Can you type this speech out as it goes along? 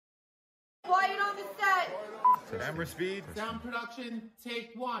Camera speed. Sound production,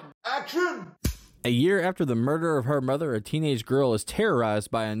 take one. Action! A year after the murder of her mother, a teenage girl is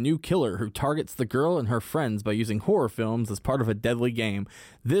terrorized by a new killer who targets the girl and her friends by using horror films as part of a deadly game.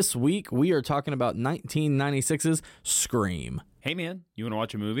 This week, we are talking about 1996's Scream. Hey man, you want to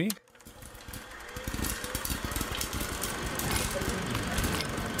watch a movie?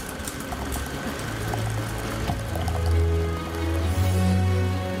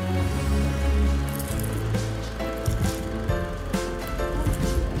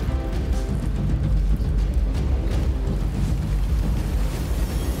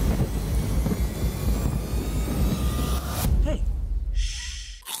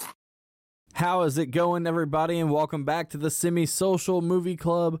 How is it going, everybody, and welcome back to the Semi-Social Movie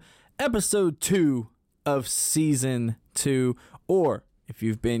Club, episode 2 of season 2, or if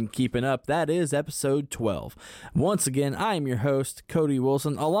you've been keeping up, that is episode 12. Once again, I am your host, Cody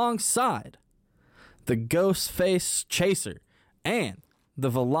Wilson, alongside the Ghostface Chaser and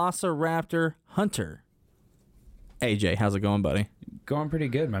the Velociraptor Hunter. AJ, how's it going, buddy? Going pretty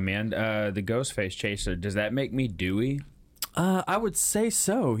good, my man. The Ghostface Chaser, does that make me Dewey? I would say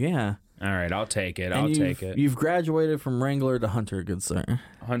so, yeah. All right, I'll take it. You've graduated from Wrangler to Hunter, good sir.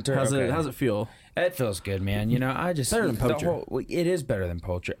 Hunter, how's it feel? It feels good, man. You know, I just better than Poacher. It is better than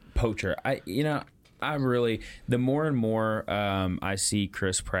Poacher. I'm really, the more and more I see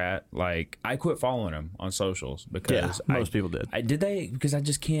Chris Pratt, like, I quit following him on socials because most people did. Because I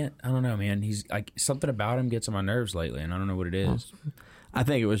just can't. I don't know, man. He's like, something about him gets on my nerves lately, and I don't know what it is. I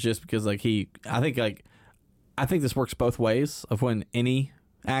think it was just because I think this works both ways of when any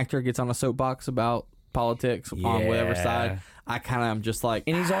actor gets on a soapbox about politics on whatever side. I kind of am just like,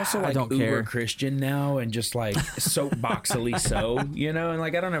 and he's also like don't uber care. Christian now and just like soapboxily so, you know, and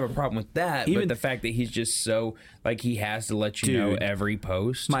like I don't have a problem with that. Even but the fact that he's just so like he has to let you know every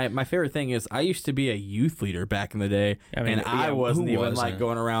post. My favorite thing is I used to be a youth leader back in the day, I wasn't even like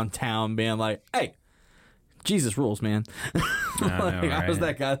going around town being like, hey, Jesus rules, man. I was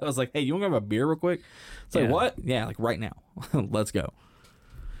that guy that was like, hey, you want to grab a beer real quick? It's like, what? Yeah, like right now. Let's go.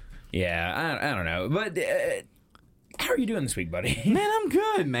 Yeah, I don't know. But how are you doing this week, buddy? Man, I'm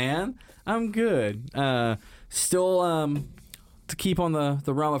good, man. I'm good. Still, to keep on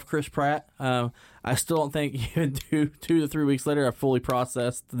the realm of Chris Pratt, I still don't think even 2 to 3 weeks later I've fully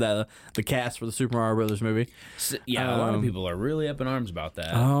processed the cast for the Super Mario Brothers movie. So, a lot of people are really up in arms about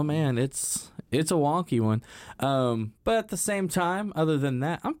that. Oh, man, it's a wonky one. But at the same time, other than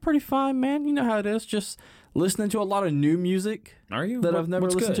that, I'm pretty fine, man. You know how it is. Just listening to a lot of new music. Are you? That I've never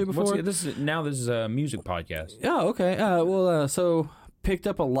listened to before. This is a music podcast. Oh, okay. So picked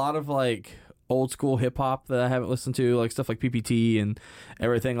up a lot of like old school hip hop that I haven't listened to, like stuff like PPT and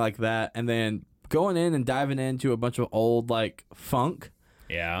everything like that. And then going in and diving into a bunch of old like funk.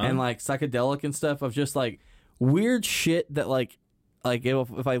 Yeah. And like psychedelic and stuff of just like weird shit that like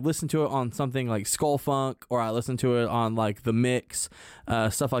if I listen to it on something like Skull Funk or I listen to it on like The Mix,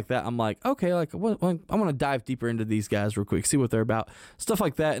 stuff like that, I'm like, okay, like I want to dive deeper into these guys real quick, see what they're about, stuff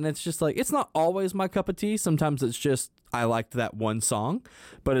like that. And it's just like, it's not always my cup of tea. Sometimes it's just I liked that one song,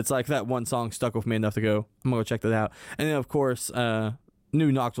 but it's like that one song stuck with me enough to go, I'm gonna go check that out. And then of course,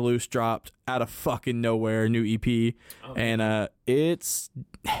 new Knocked Loose dropped out of fucking nowhere, new EP, and it's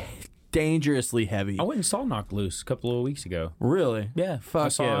dangerously heavy. I went and saw Knocked Loose a couple of weeks ago. Really? Yeah.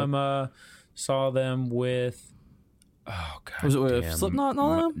 Fuck, I saw them with... Oh, God. Was it with Slipknot and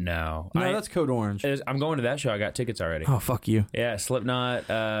all of them? No. That's Code Orange. I'm going to that show. I got tickets already. Oh, fuck you. Yeah, Slipknot,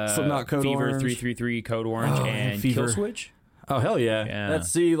 Code Fever Orange. 333, Code Orange, and Killswitch. Oh, hell yeah. Let's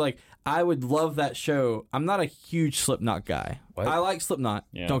see, like, I would love that show. I'm not a huge Slipknot guy. What? I like Slipknot.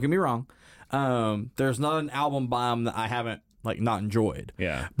 Yeah. Don't get me wrong. There's not an album by them that I haven't, like, not enjoyed.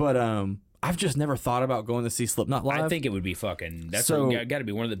 Yeah. But, I've just never thought about going to see Slipknot live. I think it would be fucking... That's got to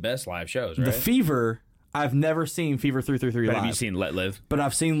be one of the best live shows, right? The Fever... I've never seen Fever 333 live. Have you seen Let Live? But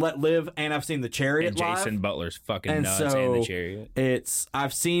I've seen Let Live and I've seen The Chariot and Jason live. Butler's fucking and nuts so and The Chariot.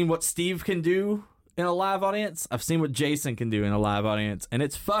 I've seen what Steve can do in a live audience. I've seen what Jason can do in a live audience. And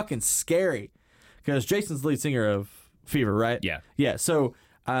it's fucking scary. Because Jason's the lead singer of Fever, right? Yeah. Yeah, so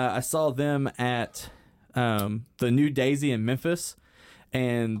I saw them at the New Daisy in Memphis.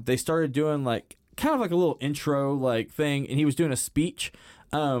 And they started doing like kind of like a little intro like thing. And he was doing a speech.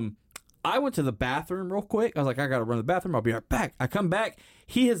 I went to the bathroom real quick. I was like, I got to run to the bathroom. I'll be right back. I come back.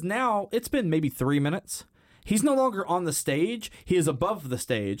 He is now, it's been maybe 3 minutes. He's no longer on the stage. He is above the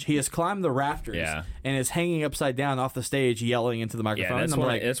stage. He has climbed the rafters and is hanging upside down off the stage, yelling into the microphone.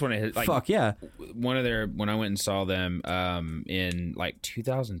 Yeah, that's when it, like, fuck yeah. When I went and saw them in like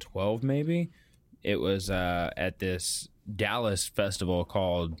 2012, maybe, it was at this Dallas festival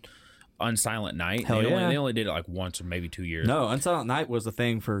called Unsilent Night. Hell yeah. They only did it like once or maybe 2 years. No, Unsilent Night was a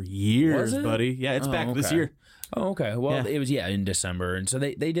thing for years, Was it? buddy. Yeah, it's back this okay. year. Oh, okay. Well, Yeah. it was in December, and so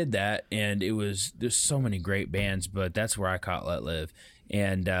they did that, and there's so many great bands, but that's where I caught Let Live,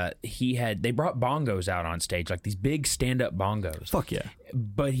 and they brought bongos out on stage, like these big stand up bongos. Fuck yeah.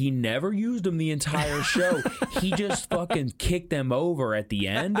 But he never used them the entire show. He just fucking kicked them over at the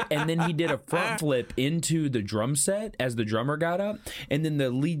end, and then he did a front flip into the drum set as the drummer got up, and then the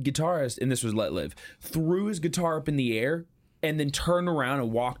lead guitarist, and this was Let Live, threw his guitar up in the air and then turned around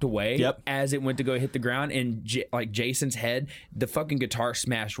and walked away as it went to go hit the ground, and Jason's head, the fucking guitar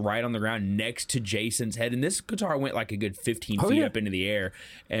smashed right on the ground next to Jason's head, and this guitar went like a good 15 feet up into the air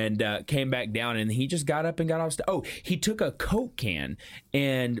and came back down, and he just got up and got off. He took a Coke can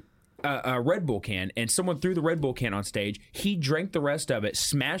and a Red Bull can, and someone threw the Red Bull can on stage. He drank the rest of it,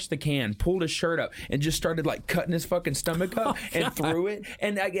 smashed the can, pulled his shirt up, and just started like cutting his fucking stomach up and threw it.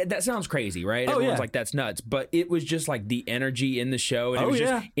 And that sounds crazy, right? Everyone's like, that's nuts. But it was just like the energy in the show, and it was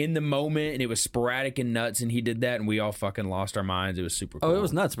just in the moment, and it was sporadic and nuts, and he did that, and we all fucking lost our minds. It was super cool. Oh, it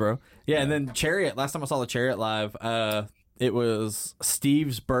was nuts, bro. Yeah, and then Chariot, last time I saw the Chariot live, it was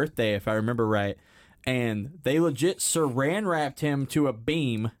Steve's birthday, if I remember right. And they legit saran wrapped him to a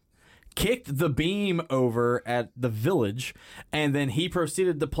beam, kicked the beam over at the Village, and then he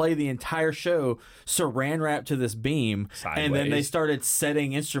proceeded to play the entire show saran wrapped to this beam. Sideways. And then they started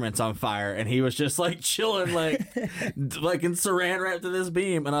setting instruments on fire, and he was just like chilling like like in saran wrapped to this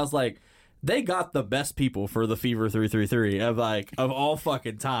beam. And I was like, they got the best people for the Fever 333 of all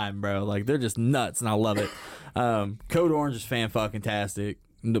fucking time, bro. Like, they're just nuts, and I love it. Code Orange is fan-fucking-tastic.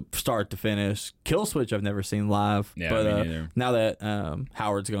 Start to finish. Killswitch I've never seen live. Yeah, but me neither. now that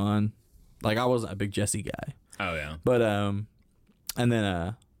Howard's gone, like, I wasn't a big Jesse guy. Oh yeah. But and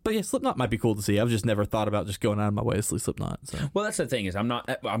then but yeah, Slipknot might be cool to see. I've just never thought about just going out of my way to see Slipknot. So Well, that's the thing is I'm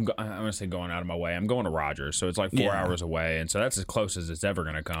gonna say going out of my way. I'm going to Rogers, so it's like 4 hours away, and so that's as close as it's ever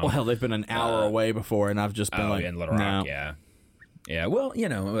gonna come. well, hell, they've been an hour away before, and I've just been like, in Little Rock, no. yeah. Well,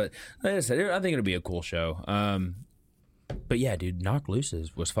 but like I said, I think it'll be a cool show. But yeah, dude, Knock Loose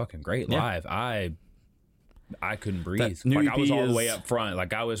was fucking great live. I couldn't breathe. That new Like, I was EP all the way is up front.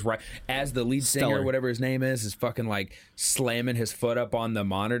 Like, I was right as the lead singer, stellar. whatever his name is fucking like slamming his foot up on the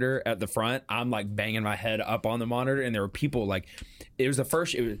monitor at the front. I'm like banging my head up on the monitor, and there were people like, it was a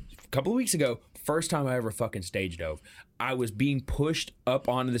couple of weeks ago, first time I ever fucking stage dove. I was being pushed up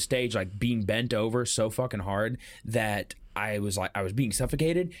onto the stage, like being bent over so fucking hard that I was being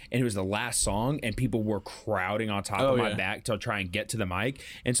suffocated, and it was the last song, and people were crowding on top of my back to try and get to the mic.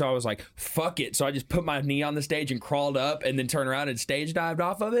 And so I was like, fuck it. So I just put my knee on the stage and crawled up, and then turned around and stage dived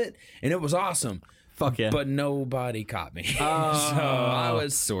off of it. And it was awesome. Fuck yeah. But nobody caught me. So I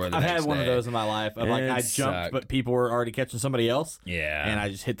was sore the I've next had one of day. those in my life. Of like, It I jumped, sucked. but people were already catching somebody else. Yeah. And I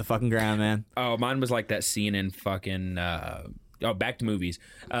just hit the fucking ground, man. Oh, mine was like that scene in fucking back to movies.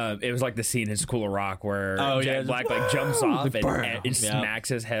 It was like the scene in School of Rock where Jack Black like jumps off and smacks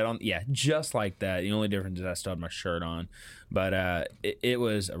his head on. Yeah, just like that. The only difference is I still had my shirt on, but it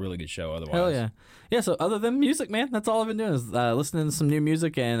was a really good show. Otherwise, Hell yeah. Yeah, so other than music, man, that's all I've been doing is listening to some new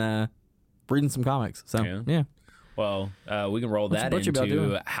music and reading some comics. So, yeah. Well, we can roll that what you about into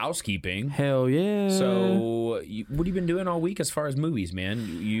doing? housekeeping. Hell yeah. So, what have you been doing all week as far as movies,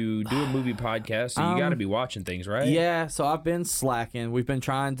 man? You do a movie podcast, so you got to be watching things, right? Yeah, so I've been slacking. We've been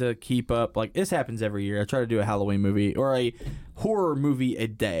trying to keep up. Like, this happens every year. I try to do a Halloween movie or a horror movie a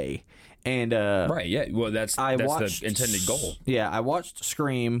day. And right, yeah. Well, that's the intended goal. Yeah, I watched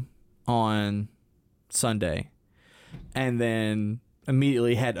Scream on Sunday, and then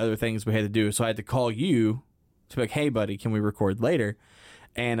immediately had other things we had to do. So I had to call you to be like, hey, buddy, can we record later?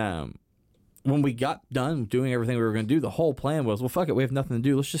 And when we got done doing everything we were going to do, the whole plan was, well, fuck it, we have nothing to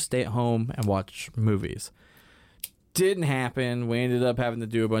do. Let's just stay at home and watch movies. Didn't happen. We ended up having to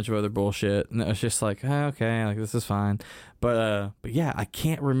do a bunch of other bullshit, and it was just like, okay, like, this is fine. But yeah, I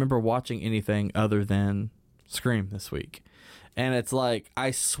can't remember watching anything other than Scream this week. And it's like,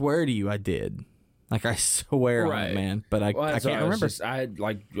 I swear to you, I did. Like, I swear on it, man. But I can't remember. I had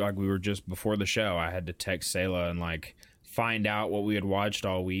like we were just before the show, I had to text Sayla and like find out what we had watched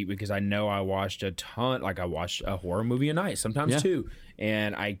all week, because I know I watched a ton. Like, I watched a horror movie a night, sometimes two.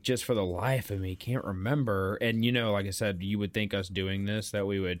 And I just, for the life of me, can't remember. And, like I said, you would think us doing this, that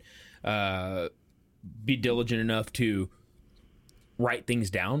we would be diligent enough to write things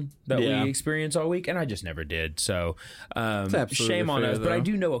down that we experience all week, and I just never did. So shame on us, but I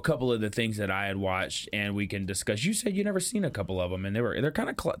do know a couple of the things that I had watched, and we can discuss. You said you never seen a couple of them, and they're kind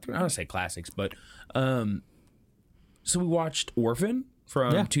of I don't want to say classics, but so we watched Orphan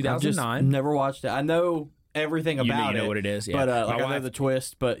from 2009. Never watched it. I know everything You about know it. what it is, yeah. But My like I know wife- the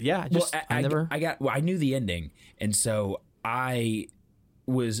twist. But yeah, just I never. I knew the ending, and so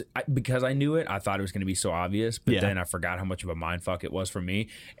because I knew it, I thought it was going to be so obvious, but Yeah. then I forgot how much of a mind fuck it was for me,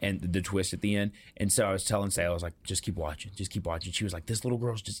 and the twist at the end. And so I was telling Say, I was like, just keep watching. She was like, this little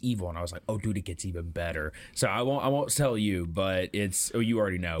girl's just evil, and I was like, oh, dude, it gets even better. So I won't tell you, but you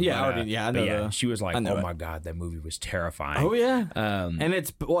already know. Yeah, but, I but know. she was like, I know oh it. my god, that movie was terrifying. Oh yeah, and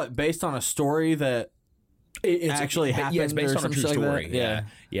it's what based on a story that it's actually happened. Yeah, it's based or on a true some shit like story. that? Yeah.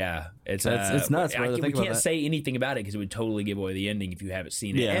 Yeah. It's nuts, bro, to we think about can't that. say anything about it because it would totally give away the ending if you haven't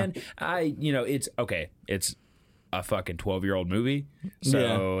seen it. Yeah. And it's okay. It's a fucking 12-year-old movie.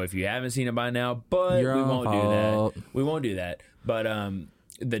 So if you haven't seen it by now, but Your we own won't fault. do that. We won't do that. But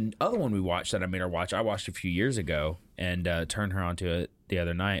the other one we watched that I made her watch, I watched a few years ago and turned her onto it the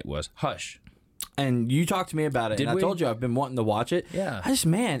other night, was Hush. And you talked to me about it, Did and we? I told you I've been wanting to watch it. Yeah.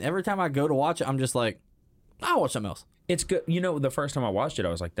 Every time I go to watch it, I'm just like, I'll watch something else. It's good. The first time I watched it, I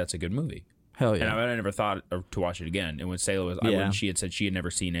was like, that's a good movie. Hell yeah. And I never thought to watch it again. And when Sayla was, Yeah. when she had said she had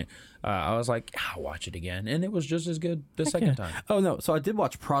never seen it, I was like, I'll watch it again. And it was just as good the second time. Oh no! So I did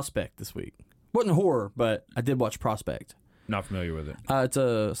watch Prospect this week. Wasn't horror, but I did watch Prospect. Not familiar with it. It's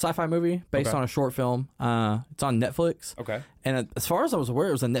a sci-fi movie based Okay. on a short film. It's on Netflix. Okay. And as far as I was aware,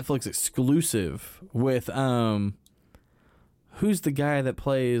 it was a Netflix exclusive with who's the guy that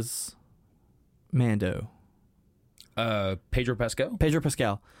plays Mando? Pedro Pascal? Pedro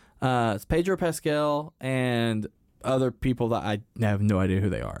Pascal. It's Pedro Pascal and other people that I have no idea who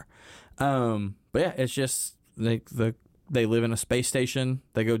they are. But yeah, it's just they live in a space station.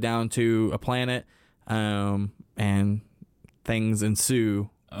 They go down to a planet, and things ensue.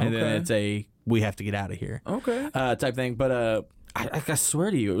 And then Okay. it's we have to get out of here Okay. type thing. But I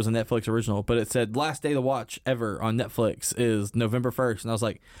swear to you, it was a Netflix original. But it said last day to watch ever on Netflix is November 1st, and I was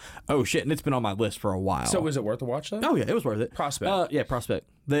like, oh shit! And it's been on my list for a while. So was it worth a watch, though? Oh yeah, it was worth it. Prospect. Yeah, Prospect.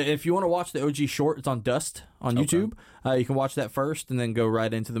 If you want to watch the OG short, it's on Dust on YouTube. You can watch that first and then go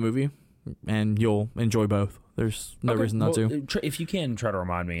right into the movie, and you'll enjoy both. There's no reason not to. If you can, try to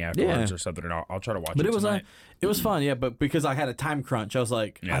remind me afterwards Yeah. or something, and I'll try to watch But it it was tonight. it was fun, yeah. But because I had a time crunch, I was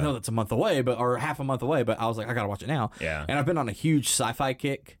like, Yeah. I know that's a month away, or half a month away, but I was like, I gotta watch it now. Yeah. And I've been on a huge sci-fi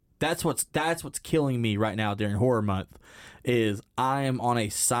kick. That's what's killing me right now during horror month, is I am on a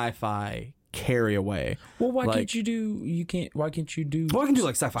sci-fi carry away. Well, why Like- can't you do? Why can't you do? Well, I can do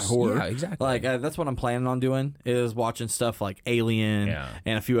like sci-fi horror. Yeah, exactly. Like that's what I'm planning on doing, is watching stuff like Alien Yeah.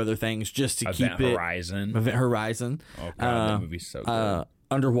 and a few other things just to Event keep it Horizon. Event Horizon. Oh god, that movie's so good.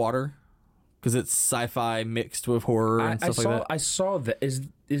 Underwater, because it's sci-fi mixed with horror and stuff like that. I saw that. Is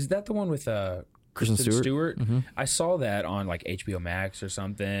that the one with Kristen Stewart? I saw that on like HBO Max or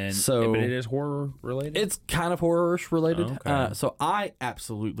something. So- but it is horror related. It's kind of horror-ish related. Okay. So I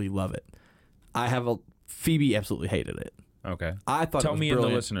absolutely love it. Phoebe absolutely hated it. Okay. I thought it Tell was me and the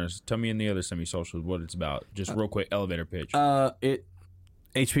brilliant. listeners. Tell me and the other semi-socials what it's about. Just real quick, elevator pitch. It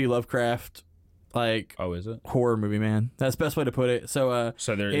H.P. Lovecraft, like oh, is it? horror movie, man. That's the best way to put it. So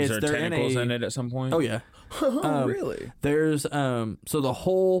So there it's- is there they're tentacles a- in it at some point? Oh yeah. Really? There's so the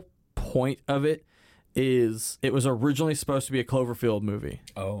whole point of it is it was originally supposed to be a Cloverfield movie.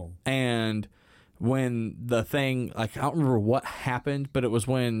 Oh. And when the thing, like, I don't remember what happened, but it was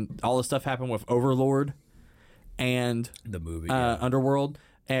when all this stuff happened with Overlord and The movie. Underworld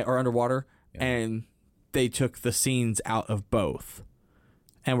or Underwater, and they took the scenes out of both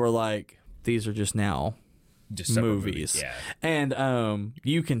and were like, these are just now Just separate movies. Yeah. And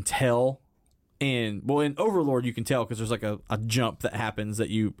you can tell in Overlord you can tell because there's like a jump that happens that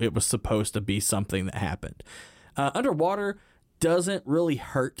it was supposed to be something that happened. Underwater doesn't really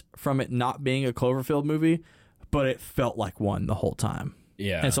hurt from it not being a Cloverfield movie, but it felt like one the whole time.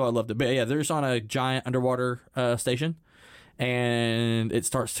 Yeah. And so I loved it. But yeah, they're just on a giant underwater station, and it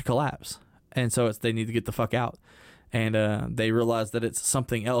starts to collapse. And so they need to get the fuck out. And they realize that it's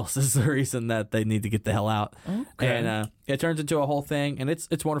something else is the reason that they need to get the hell out. Okay. And it turns into a whole thing, and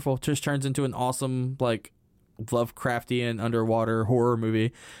it's wonderful. It just turns into an awesome, like, Lovecraftian underwater horror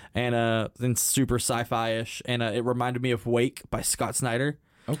movie, and super sci-fi-ish. And it reminded me of Wake by Scott Snyder.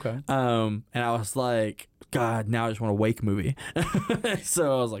 Okay. And I was like, God, now I just want a Wake movie.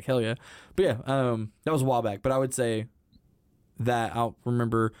 So I was like, hell yeah. But yeah, that was a while back. But I would say that I don't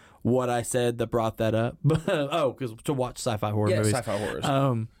remember what I said that brought that up. But because to watch sci-fi horror Yeah, movies. sci-fi horrors.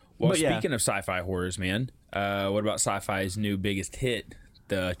 Well, Well, but yeah. speaking of sci-fi horrors, man, what about sci-fi's new biggest hit,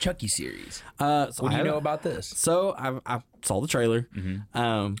 the Chucky series. So What do you know about this? So I saw the trailer.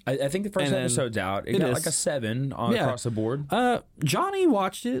 I think the first And then- episode's out. It It got is. like a 7 Yeah. across the board. Johnny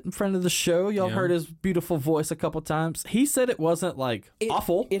watched it in front of the show. Y'all Yeah. heard his beautiful voice a couple times. He said it wasn't like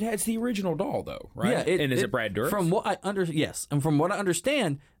awful. It has the original doll though, right? Yeah, and is it Brad Dourif? From what I yes, and from what I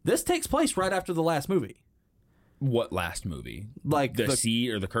understand, this takes place right after the last movie. What last movie? Like the Seed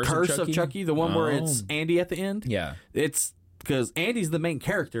or the Curse of Chucky, the one where it's Oh. Andy at the end. Yeah. It's because Andy's the main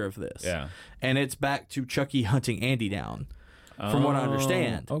character of this. Yeah. And it's back to Chucky hunting Andy down, from what I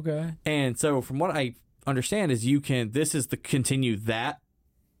understand. Okay. And so, from what I understand, is this is the continue that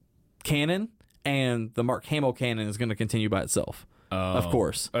canon, and the Mark Hamill canon is going to continue by itself. Of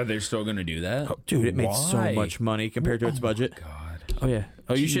course. Are they still going to do that? Dude, it made so Why? much money compared to its budget. God. Oh yeah.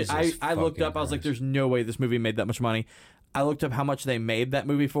 Oh, you should. Jesus I looked fucking up. I was like, Christ. "There's no way this movie made that much money." I looked up how much they made that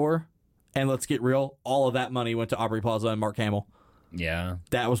movie for, and let's get real. All of that money went to Aubrey Plaza and Mark Hamill. Yeah.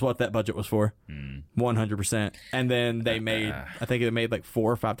 That was what that budget was for, 100%. And then they made, I think they made like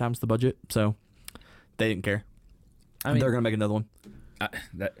 4 or 5 times the budget. So they didn't care. I mean, They're gonna make another one.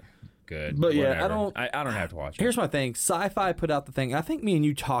 that good. But yeah, Whatever. I don't have to watch it. Here's my thing. Sci-Fi put out the thing. I think me and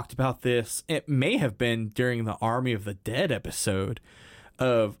you talked about this. It may have been during the Army of the Dead episode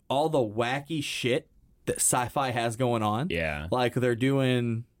of all the wacky shit that Sci-Fi has going on. Yeah. Like they're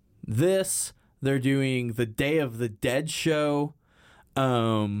doing this. They're doing the Day of the Dead show,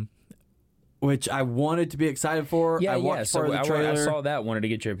 which I wanted to be excited for. Yeah, I watched part of the I trailer. saw that. Wanted to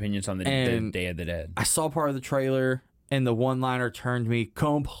get your opinions on the And Day of the Dead. I saw part of the trailer, and the one-liner turned me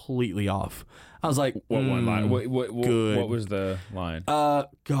completely off. I was like, What one line? What good. what was the line? God,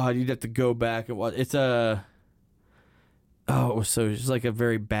 you'd have to go back and watch. It's a. Oh, it was so just like a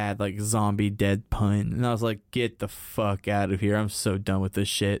very bad like zombie dead pun, and I was like, "Get the fuck out of here! I'm so done with this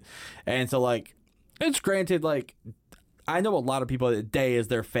shit." And so like, it's granted like, I know a lot of people that Day is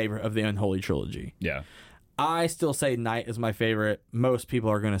their favorite of the Unholy Trilogy. Yeah. I still say Night is my favorite. Most people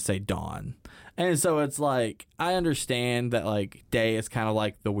are going to say Dawn. And so it's like, I understand that like Day is kind of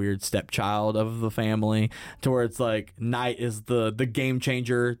like the weird stepchild of the family, to where it's like Night is the game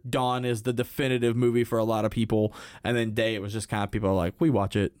changer. Dawn is the definitive movie for a lot of people. And then Day, it was just kind of people are like, we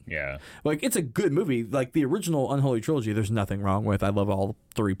watch it. Yeah. Like, it's a good movie. Like the original Unholy Trilogy, there's nothing wrong with. I love all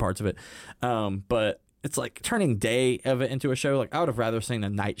 3 parts of it. But it's like turning Day of it into a show. Like I would have rather seen a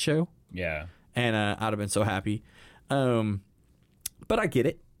Night show. Yeah. And I'd have been so happy. But I get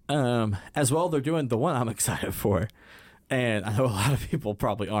it. As well, they're doing the one I'm excited for, and I know a lot of people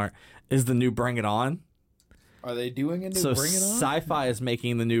probably aren't, is the new Bring It On. Are they doing it? So Bring It On? Sci-Fi is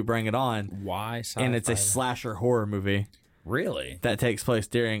making the new Bring It On, Why Sci-Fi? and it's a slasher horror movie Really? that takes place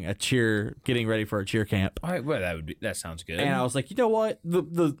during getting ready for a cheer camp. All right. Well, that sounds good. And I was like, you know what?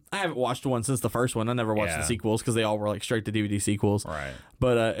 I haven't watched one since the first one. I never watched the Yeah. sequels because they all were like straight to DVD sequels. Right.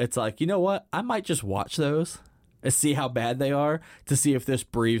 But it's like, you know what? I might just watch those and see how bad they are to see if this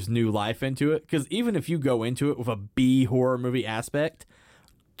breathes new life into it. Because even if you go into it with a B horror movie aspect,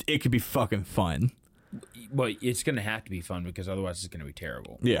 it could be fucking fun. Well, it's going to have to be fun because otherwise it's going to be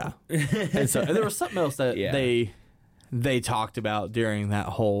terrible. Yeah. And so and there was something else that Yeah. they talked about during that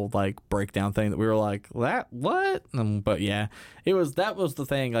whole like breakdown thing that we were like, that what? But yeah, that was the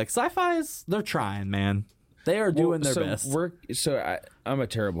thing. Like Sci-Fi's, they're trying, man. They are doing their best. I'm a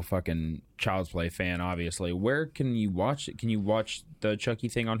terrible fucking Child's Play fan, obviously. Where can you watch it? Can you watch the Chucky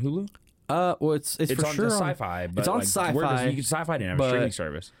thing on Hulu? Well, it's for on sure the Sci-Fi. But it's on like, Sci-Fi. Sci-Fi didn't have but- a streaming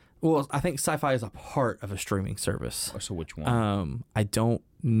service. Well, I think Sci-Fi is a part of a streaming service. So which one? I don't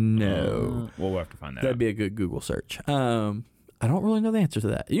know. Well, we'll have to find that That'd out. be a good Google search. I don't really know the answer to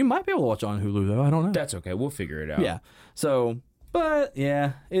that. You might be able to watch it on Hulu though. I don't know. That's okay. We'll figure it out. Yeah. So, but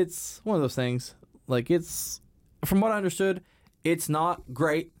yeah, it's one of those things. Like it's, from what I understood, it's not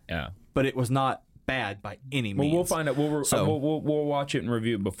great, Yeah. but it was not bad by any Well, means. we'll find out. So- We'll watch it and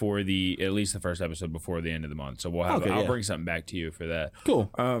review it before at least the first episode before the end of the month. So we'll have. Okay, I'll yeah. bring something back to you for that. Cool.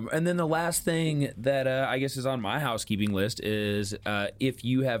 And then the last thing that I guess is on my housekeeping list is if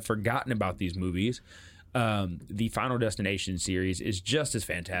you have forgotten about these movies, the Final Destination series is just as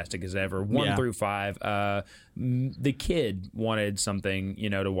fantastic as ever. 1 Yeah. through 5. The kid wanted something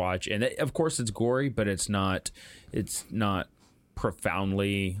to watch, and of course it's gory, but it's not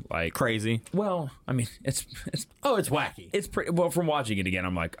profoundly like Crazy. Well, I mean, it's Oh, it's wacky. it's pretty well. From watching it again,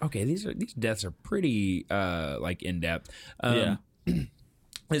 I'm like, okay, these deaths are pretty like in depth. Yeah.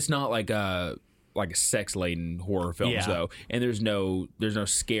 It's not like a sex laden horror films Yeah. though, and there's no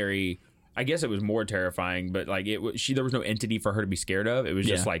scary. I guess it was more terrifying, but like there was no entity for her to be scared of. It was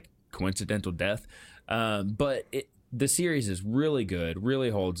just Yeah. like coincidental death. But the series is really good, really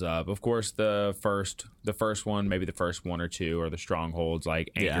holds up. Of course, the first one, maybe the first one or two are the strongholds,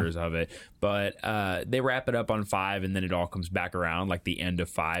 like anchors of it. But they wrap it up on 5, and then it all comes back around. Like the end of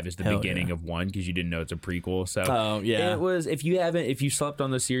 5 is the beginning of 1 because you didn't know it's a prequel. So it was. If you slept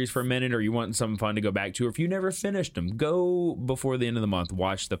on the series for a minute, or you want something fun to go back to, or if you never finished them, go before the end of the month.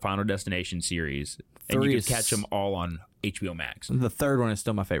 Watch the Final Destination series, and you can catch them all on HBO Max. The third one is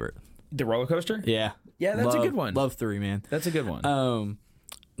still my favorite. The roller coaster? Yeah. Yeah, that's a good one. Love 3, man. That's a good one.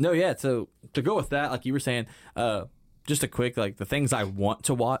 No, yeah, so to go with that, like you were saying, just a quick, like, the things I want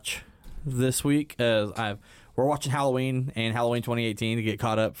to watch this week, we're watching Halloween and Halloween 2018 to get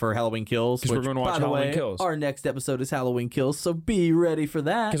caught up for Halloween Kills. Because we're going to watch Halloween Kills. Our next episode is Halloween Kills, so be ready for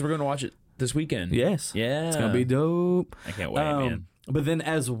that. Because we're going to watch it this weekend. Yes. Yeah. It's going to be dope. I can't wait, man. But then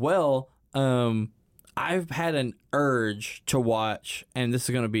as well, I've had an urge to watch, and this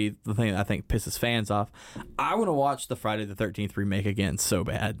is going to be the thing that I think pisses fans off. I want to watch the Friday the 13th remake again so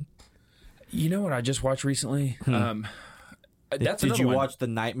bad. You know what I just watched recently? Did you watch the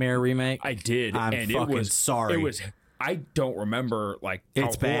Nightmare remake? I did. I'm fucking sorry. I don't remember like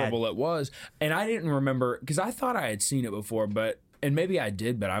how horrible it was, and I didn't remember because I thought I had seen it before, and maybe I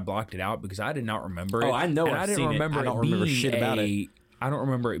did, but I blocked it out because I did not remember it. Oh, I know I've seen it. I don't remember shit about it. I don't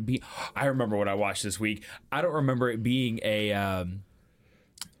remember it being. I remember what I watched this week. I don't remember it being a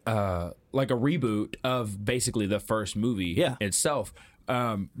like a reboot of basically the first movie itself.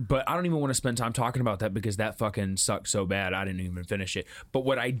 But I don't even want to spend time talking about that because that fucking sucked so bad. I didn't even finish it. But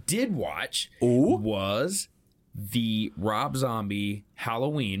what I did watch was the Rob Zombie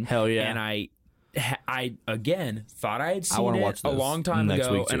Halloween. Hell yeah! And I again thought I had seen it a long time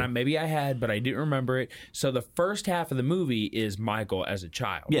ago, and maybe I had, but I didn't remember it. So the first half of the movie is Michael as a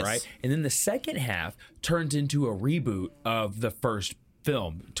child, right? And then the second half turns into a reboot of the first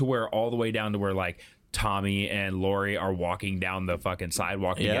film, to where all the way down to where like Tommy and Laurie are walking down the fucking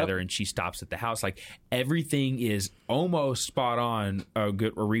sidewalk together, and she stops at the house. Like everything is almost spot on a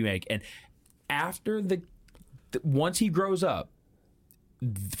remake. And after once he grows up,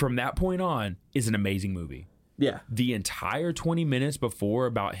 from that point on is an amazing movie. Yeah. The entire 20 minutes before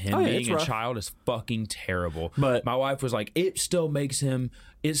about him being a child is fucking terrible. But my wife was like, it still makes him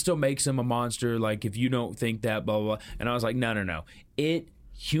a monster. Like, if you don't think that, blah, blah, blah. And I was like, no. It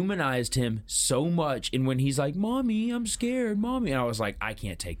humanized him so much. And when he's like, Mommy, I'm scared, Mommy. And I was like, I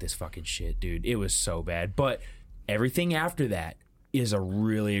can't take this fucking shit, dude. It was so bad. But everything after that is a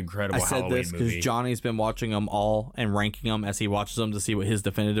really incredible Halloween movie. I said this because Johnny's been watching them all and ranking them as he watches them to see what his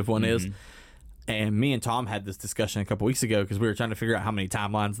definitive one is. And me and Tom had this discussion a couple weeks ago because we were trying to figure out how many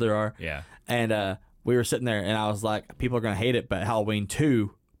timelines there are. Yeah. And we were sitting there and I was like, people are going to hate it, but Halloween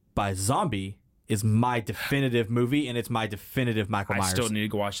 2 by Zombie is my definitive movie, and it's my definitive Michael Myers. I still need to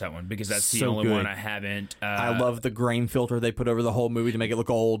go watch that one because that's the only one I haven't. I love the grain filter they put over the whole movie to make it look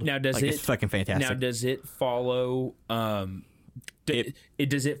old. Now, it's fucking fantastic. Now, does it follow?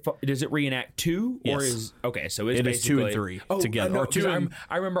 Does it reenact 2 or is okay? So it's basically 2 and 3 together. No, or 2.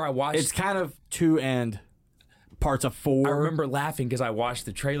 I remember I watched. It's kind of 2 and parts of 4. I remember laughing because I watched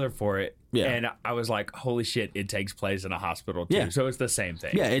the trailer for it. Yeah. And I was like, holy shit, it takes place in a hospital too. Yeah. So it's the same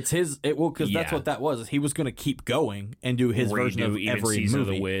thing. Yeah, it's his. Because that's what that was. Is he was going to keep going and do his version of every Season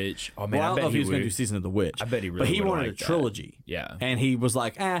movie. Of the Witch. Oh man, I don't know if he was going to do Season of the Witch. I bet he really. But he wanted a trilogy. That. Yeah. And he was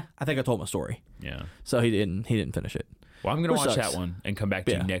like, I think I told my story. Yeah. So he didn't finish it. Well, I'm going to watch that one and come back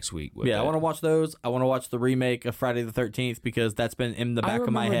to you next week. I want to watch those. I want to watch the remake of Friday the 13th because that's been in the back of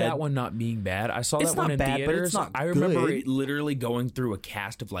my head. I remember that one not being bad. I saw that one in theaters. But it's not I remember it literally going through a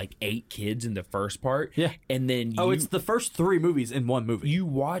cast of like 8 kids in the first part. Yeah. And then it's the first 3 movies in one movie. You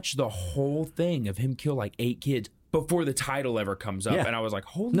watch the whole thing of him kill like 8 kids before the title ever comes up. Yeah. And I was like,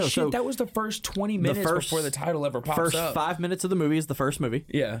 holy shit, that was the first 20 minutes before the title ever pops up. First 5 minutes of the movie is the first movie.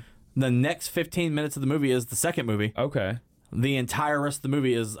 Yeah. The next 15 minutes of the movie is the second movie. Okay. The entire rest of the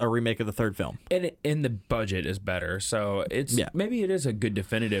movie is a remake of the third film. And the budget is better. So maybe it is a good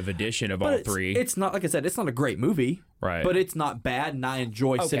definitive edition of all 3. It's not, like I said, it's not a great movie. Right. But it's not bad, and I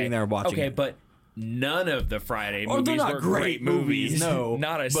enjoy sitting there watching it. Okay, but none of the Friday movies were great movies. No.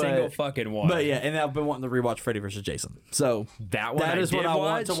 Not a single fucking one. But yeah, and I've been wanting to rewatch Freddy vs. Jason. So that one is what I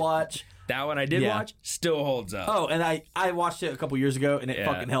want to watch. That one I did watch still holds up. Oh, and I watched it a couple years ago, and it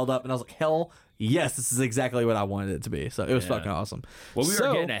fucking held up, and I was like, hell yes, this is exactly what I wanted it to be. So it was fucking awesome. Well, we So-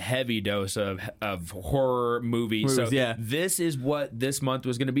 were getting a heavy dose of horror movies. So yeah. this is what this month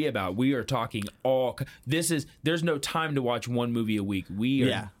was going to be about. We are talking there's no time to watch one movie a week.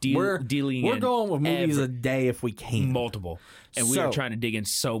 We are dealing we're in going with movies a day if we can. multiple. And we are trying to dig in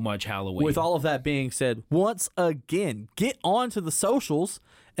so much Halloween. With all of that being said, once again, get onto the socials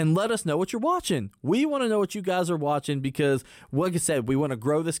and let us know what you're watching. We want to know what you guys are watching because, like I said, we want to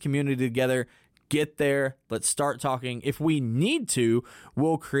grow this community together. Get there. Let's start talking. If we need to,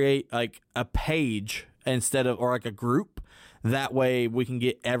 we'll create like a page or like a group. That way we can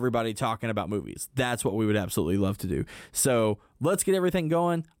get everybody talking about movies. That's what we would absolutely love to do. So let's get everything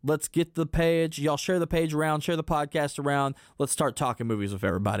going. Let's get the page. Y'all share the page around, share the podcast around. Let's start talking movies with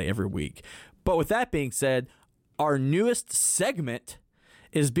everybody every week. But with that being said, our newest segment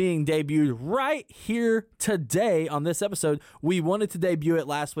is being debuted right here today on this episode. We wanted to debut it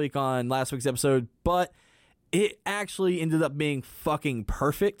last week on last week's episode, but it actually ended up being fucking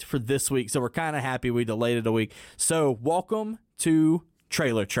perfect for this week. So we're kind of happy we delayed it a week. So welcome to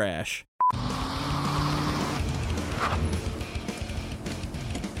Trailer Trash.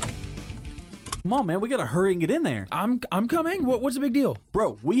 Come on, man. We got to hurry and get in there. I'm coming. What's the big deal?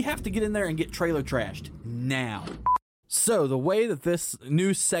 Bro, we have to get in there and get trailer trashed now. So the way that this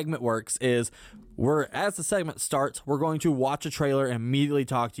new segment works is as the segment starts, we're going to watch a trailer and immediately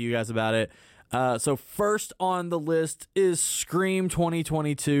talk to you guys about it. So first on the list is Scream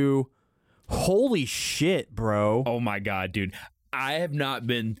 2022. Holy shit, bro. Oh my God, dude. I have not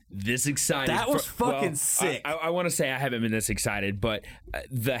been this excited. That was fucking sick. I want to say I haven't been this excited, but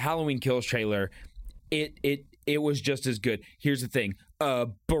the Halloween Kills trailer, it was just as good. Here's the thing. A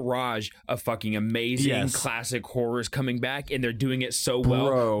barrage of fucking amazing classic horrors coming back, and they're doing it so well.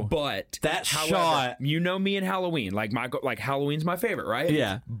 Bro, but that however, shot, you know me and Halloween, like Halloween's my favorite, right?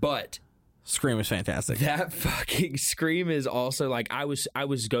 Yeah. But Scream is fantastic. that fucking Scream is also like I was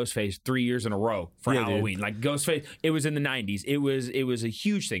Ghostface 3 years in a row for Halloween. Dude. Like Ghostface, it was in the 90s. It was a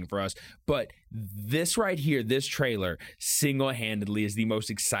huge thing for us. But this right here, this trailer, single-handedly is the most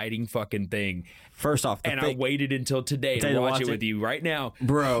exciting fucking thing. First off, I waited until today to watch it with you right now.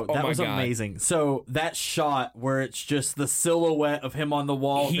 Bro, oh that my was God. amazing. So that shot where it's just the silhouette of him on the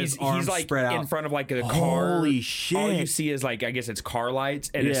wall, his arms like spread out in front of like a car. Holy shit. All you see is like, I guess it's car lights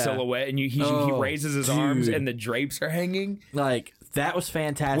and a silhouette, and he raises his arms and the drapes are hanging. Like, that was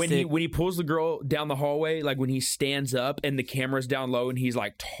fantastic. When he pulls the girl down the hallway, like when he stands up and the camera's down low and he's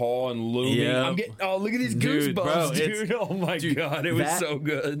like tall and looming. Yep. I'm getting look at these Dude, goosebumps, bro, dude. Oh my God, it was so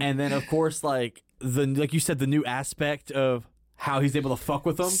good. And then of course, like you said, the new aspect of how he's able to fuck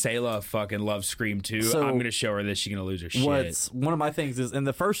with them. Sayla fucking loves Scream 2. So, I'm gonna show her this. She's gonna lose her shit. One of my things is in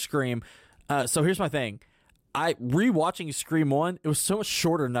the first Scream. So here's my thing. I rewatching Scream 1, it was so much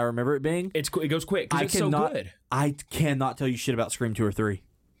shorter than I remember it being. It goes quick because it's so good. I cannot tell you shit about Scream 2 or 3.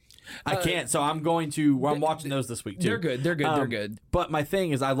 I can't. So I'm watching those this week too. They're good. They're good. But my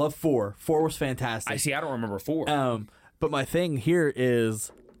thing is, I love 4. 4 was fantastic. I don't remember 4. But my thing here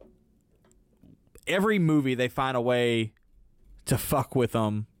is, every movie they find a way to fuck with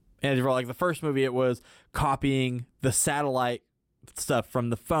them. And like the first movie, it was copying the satellite stuff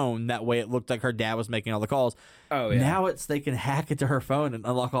from the phone. That way, it looked like her dad was making all the calls. Oh yeah. Now they can hack into her phone and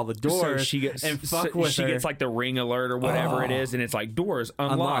unlock all the doors. So she gets and fuck with she her. gets like the Ring alert or whatever it is, and it's like doors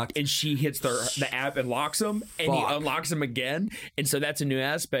unlocked, and she hits the app and locks them, and he unlocks them again. And so that's a new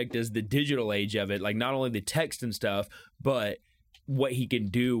aspect, is the digital age of it. Like not only the text and stuff, but what he can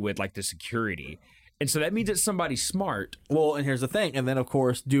do with like the security. And so that means it's somebody smart. Well, and here's the thing. And then of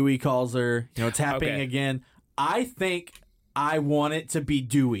course Dewey calls her. Tapping again. I think I want it to be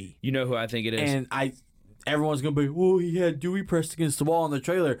Dewey. You know who I think it is? And everyone's going to be, well, he had Dewey pressed against the wall in the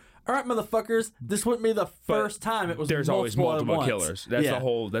trailer. All right, motherfuckers, this wouldn't be the first time. It was there's always multiple killers. That's the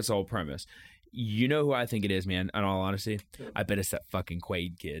whole premise. You know who I think it is, man, in all honesty? I bet it's that fucking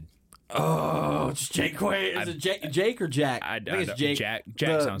Quaid kid. Oh, it's Jake Quaid. Is it Jake or Jack? I think it's Jake. Jack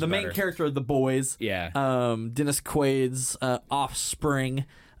sounds the main better. character of The Boys. Yeah. Dennis Quaid's offspring.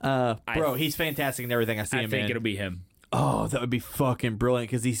 Bro, he's fantastic in everything I see him in. I think it'll be him. Oh, that would be fucking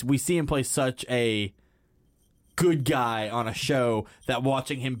brilliant, because we see him play such a good guy on a show that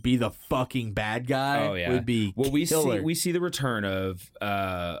watching him be the fucking bad guy would be killer. we see the return of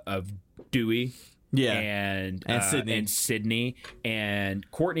Dewey. Yeah, and Sydney.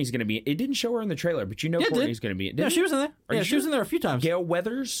 And Courtney's going to be. It didn't show her in the trailer, but Courtney's going to be. Yeah, she was in there. She was in there a few times. Gail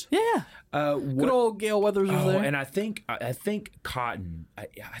Weathers. Yeah, good old Gail Weathers was there. And I think Cotton.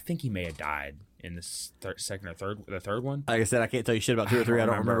 I think he may have died in the second or third one. Like I said, I can't tell you shit about 2 or 3. I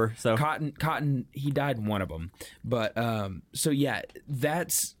don't remember. So Cotton, he died in one of them. But so yeah,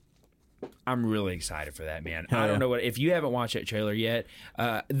 that's I'm really excited for that, man. Hell I don't yeah. know if you haven't watched that trailer yet.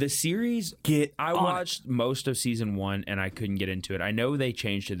 The series, I watched most of season 1 and I couldn't get into it. I know they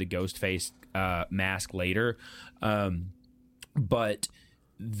changed to the ghost face mask later, but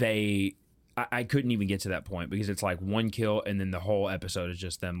I couldn't even get to that point because it's like one kill and then the whole episode is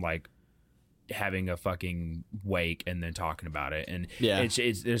just them like having a fucking wake and then talking about it, and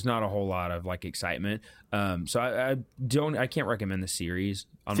it's there's not a whole lot of like excitement. So I can't recommend the series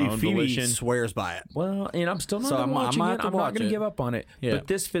on my own Phoebe volition. swears by it. Well, and I'm still not So I'm watching gonna it. have to I'm not watch going to it. give up on it. Yeah. But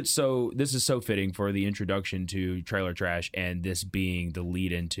this is so fitting for the introduction to Trailer Trash, and this being the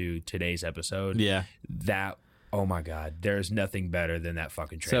lead into today's episode. Yeah. That, oh my God, there's nothing better than that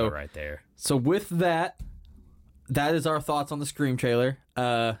fucking trailer right there. So with that is our thoughts on the Scream trailer.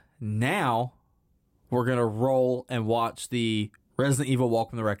 Now we're gonna roll and watch the Resident Evil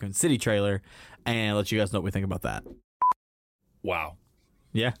Welcome to Raccoon City trailer and let you guys know what we think about that. Wow.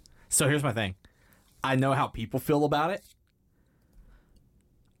 Yeah. So here's my thing. I know how people feel about it.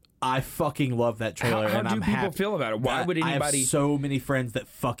 I fucking love that trailer. How and do I'm people happy. feel about it? Why would I anybody? have so many friends that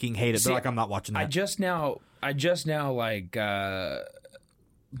fucking hate it. See, They're like, I'm not watching that. I just now like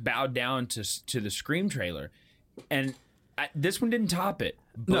bowed down to the Scream trailer, and this one didn't top it.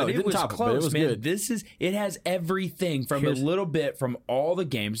 But No, it didn't was top it, but close, it was man. good. It has everything from a little bit from all the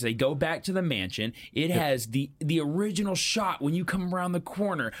games. They go back to the mansion. It has the original shot when you come around the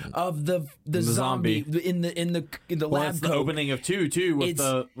corner of the zombie in the well, lab it's the coat. opening of 2 too with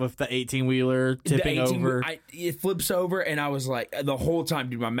the 18-wheeler tipping over. It flips over, and I was like, the whole time,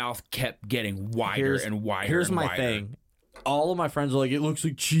 dude, my mouth kept getting wider and wider. Here's and my wider. thing. All of my friends are like, it looks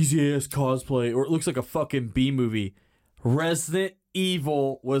like cheesy ass cosplay, or it looks like a fucking B movie. Resident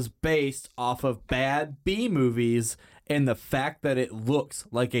Evil was based off of bad B movies, and the fact that it looks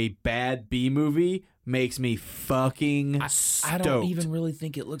like a bad B movie makes me fucking stoked. I don't even really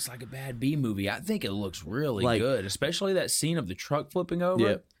think it looks like a bad B movie. I think it looks really good, especially that scene of the truck flipping over.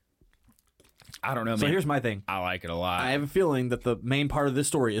 Yep. I don't know, man. So here's my thing. I like it a lot. I have a feeling that the main part of this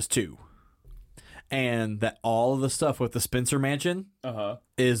story is 2. And that all of the stuff with the Spencer Mansion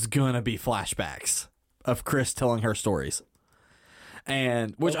is gonna be flashbacks of Chris telling her stories.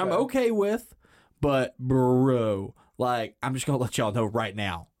 And which I'm okay with, but bro, like, I'm just gonna let y'all know right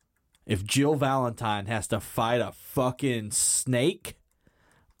now. If Jill Valentine has to fight a fucking snake,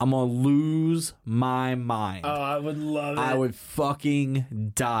 I'm gonna lose my mind. Oh, I would love it. I would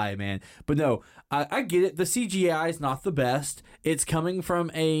fucking die, man. But no, I get it. The CGI is not the best. It's coming from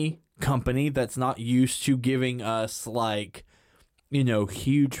a company that's not used to giving us, like, you know,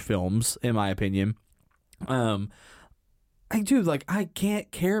 huge films, in my opinion. I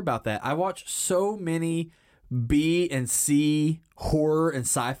can't care about that. I watch so many B and C horror and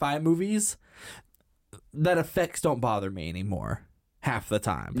sci-fi movies that effects don't bother me anymore half the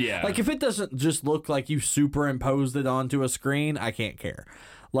time. Yeah. Like, if it doesn't just look like you superimposed it onto a screen, I can't care.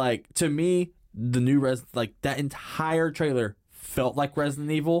 Like, to me, the new that entire trailer felt like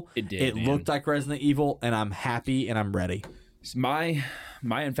Resident Evil. It did, It man. looked like Resident Evil, and I'm happy and I'm ready. My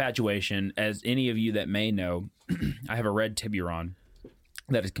infatuation, as any of you that may know, I have a red Tiburon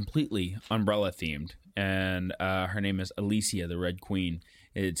that is completely Umbrella themed, and her name is Alicia, the Red Queen.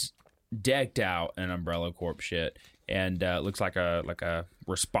 It's decked out in Umbrella Corp shit, and looks like a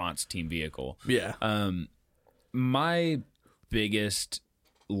response team vehicle. Yeah. My biggest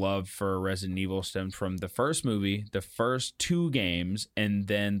love for Resident Evil stemmed from the first movie, the first 2 games, and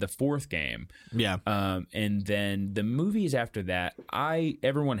then the 4th game. Yeah. And then the movies after that,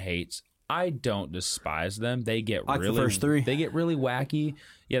 everyone hates. I don't despise them. They get Like really the first 3. They get really wacky.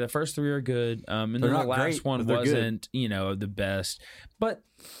 Yeah, the first 3 are good. And then They're the not last great, one but they're good. wasn't, the best. But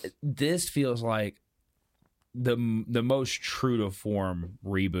this feels like the most true to form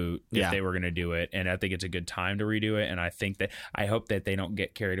reboot if they were going to do it, and I think it's a good time to redo it, and I hope that they don't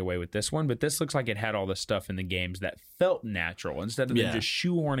get carried away with this one, but this looks like it had all the stuff in the games that felt natural instead of them just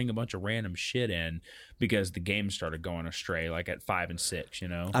shoehorning a bunch of random shit in because the games started going astray like at 5 and 6,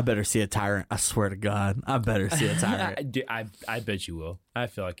 I better see a tyrant. I swear to God, I better see a tyrant. I bet you will. I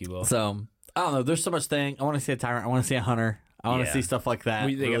feel like you will. So, I don't know. There's so much thing. I want to see a tyrant. I want to see a hunter. I want to see stuff like that.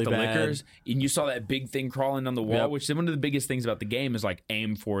 They really got the bad. lickers, and you saw that big thing crawling on the wall, which is one of the biggest things about the game is like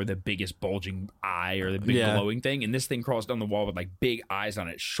aim for the biggest bulging eye or the big glowing thing, and this thing crawls down the wall with like big eyes on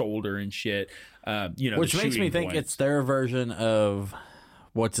its shoulder and shit. Which makes me think it's their version of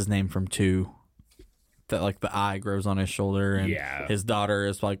what's his name from 2. That like the eye grows on his shoulder, and his daughter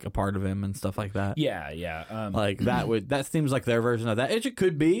is like a part of him and stuff like that. Yeah. Like that seems like their version of that. It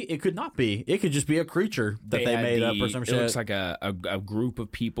could be, it could not be. It could just be a creature that they made up or some shit. It looks like a group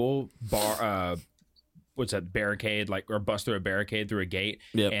of people. what's that barricade, like, or bust through a barricade through a gate,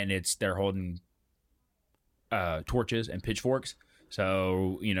 Yep. and they're holding torches and pitchforks.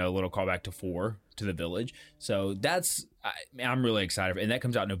 So, you know, a little callback to 4, to the village. So I'm really excited. And that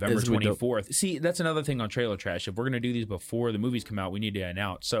comes out November It's gonna be dope. 24th. See, that's another thing on Trailer Trash. If we're going to do these before the movies come out, we need to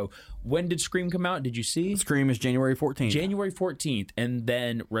announce. So when did Scream come out? Did you see? Scream is January 14th. January 14th. And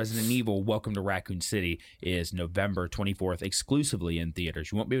then Resident Evil Welcome to Raccoon City is November 24th, exclusively in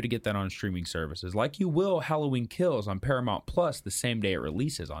theaters. You won't be able to get that on streaming services. Like you will Halloween Kills on Paramount Plus the same day it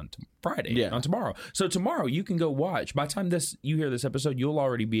releases on Friday, on tomorrow. So tomorrow you can go watch. By the time you hear this episode, you'll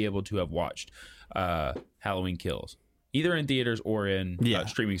already be able to have watched Halloween Kills, either in theaters or in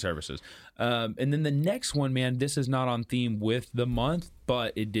streaming services. And then the next one, man, this is not on theme with the month,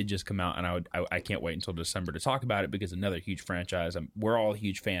 but it did just come out, and I can't wait until December to talk about it, because another huge franchise we're all a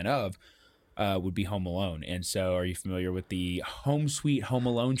huge fan of would be Home Alone. And so, are you familiar with the Home Sweet Home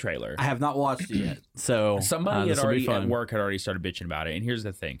Alone trailer? I have not watched it yet. So Somebody this will be fun. at work had already started bitching about it. And here's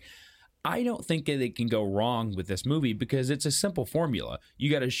the thing. I don't think that it can go wrong with this movie, because it's a simple formula. You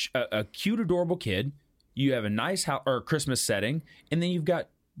got a cute, adorable kid. You have a nice Christmas setting, and then you've got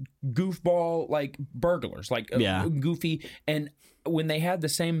goofball like burglars, like goofy. And when they had the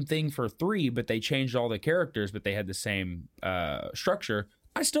same thing for 3, but they changed all the characters, but they had the same structure,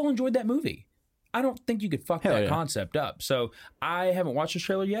 I still enjoyed that movie. I don't think you could fuck that concept up. So I haven't watched this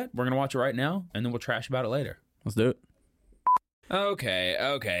trailer yet. We're gonna watch it right now, and then we'll trash about it later. Let's do it.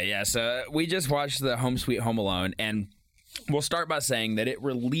 Okay, yeah. So we just watched the Home Sweet Home Alone, and we'll start by saying that it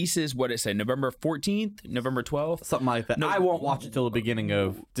releases, what did it say, November 14th, November 12th? Something like that. No, I won't watch it till the beginning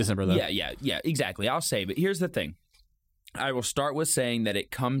of December, though. Yeah, exactly. I'll save it. Here's the thing. I will start with saying that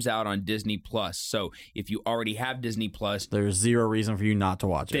it comes out on Disney Plus. So if you already have Disney Plus, there's zero reason for you not to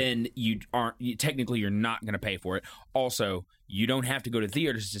watch it. Then technically you're not going to pay for it. Also, you don't have to go to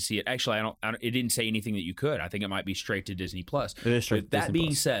theaters to see it. Actually, I don't. It didn't say anything that you could. I think it might be straight to Disney Plus. It is straight. With that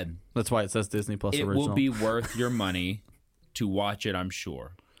being said, that's why it says Disney Plus it original. will be worth your money to watch it, I'm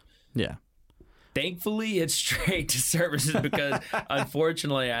sure. Yeah. Thankfully, it's straight to services, because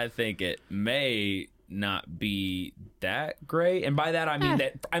unfortunately, I think it may not be that great. And by that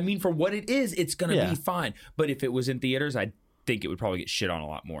I mean for what it is, it's gonna be fine. But if it was in theaters, I think it would probably get shit on a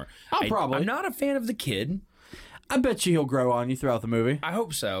lot more. I'm not a fan of the kid. I bet you he'll grow on you throughout the movie. I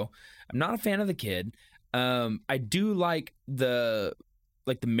hope so. I'm not a fan of the kid. I do like the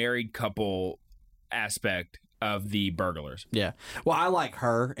married couple aspect of the burglars. Yeah. Well, I like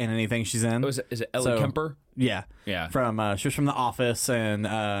her in anything she's in. Is it Ellie Kemper? Yeah. Yeah. She was from The Office and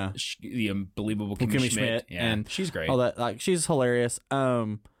the Unbelievable Kimmy Schmidt. Yeah. And she's great. All that, like, she's hilarious.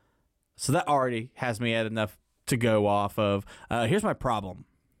 So that already has me at enough to go off of. Here's my problem.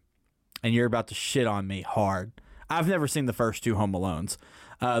 And you're about to shit on me hard. I've never seen the first 2 Home Alones.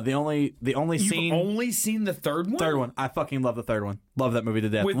 The only scene. You've only seen the third one? Third one. I fucking love the third one. Love that movie to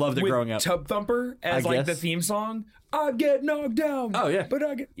death. Loved it growing up. Tub Thumper as like the theme song. I get knocked down. Oh yeah. But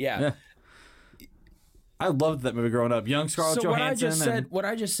I get yeah. I loved that movie growing up. Young Scarlett Johansson. What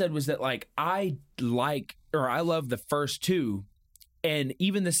I just said was that, like, I love the first 2, and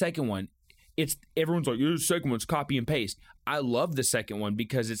even the second one. Everyone's like, the second one's copy and paste. I love the second one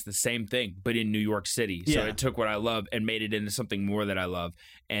because it's the same thing, but in New York City. So it took what I love and made it into something more that I love,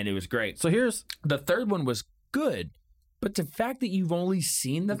 and it was great. So the third one was good, but the fact that you've only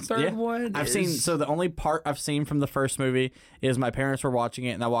seen the third one, so the only part I've seen from the first movie is my parents were watching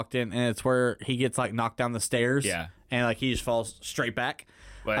it, and I walked in, and it's where he gets like knocked down the stairs, and like he just falls straight back.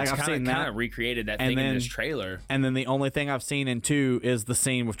 But like, it's kind of recreated that thing in this trailer. And then the only thing I've seen in 2 is the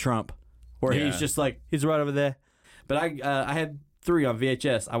scene with Trump, where he's just like, he's right over there. But I had 3 on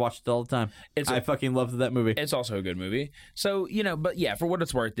VHS. I watched it all the time. I fucking loved that movie. It's also a good movie. So, but yeah, for what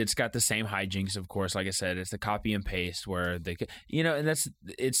it's worth, it's got the same hijinks, of course. Like I said, it's the copy and paste where and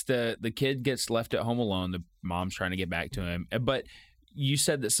it's the kid gets left at home alone. The mom's trying to get back to him. But you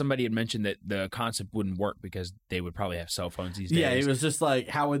said that somebody had mentioned that the concept wouldn't work because they would probably have cell phones these days. Yeah, it was just like,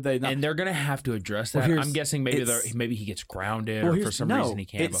 how would they not? And they're going to have to address that. I'm guessing maybe he gets grounded or for some reason he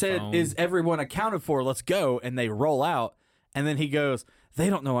can't have a phone. It said, is everyone accounted for? Let's go. And they roll out. And then he goes, they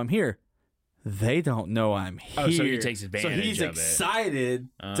don't know I'm here. They don't know I'm here. Oh, so he takes advantage of it. So he's excited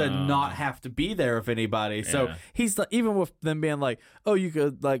to not have to be there with anybody. Yeah. So he's like, even with them being like, oh, you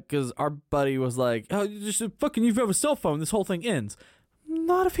could, like, because our buddy was like, oh, you just fucking, you have a cell phone. This whole thing ends.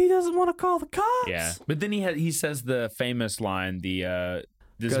 Not if he doesn't want to call the cops. Yeah. But then he says the famous line, the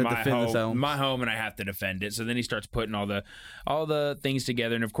this is Gotta my defend this home, home. and I have to defend it. So then he starts putting all the things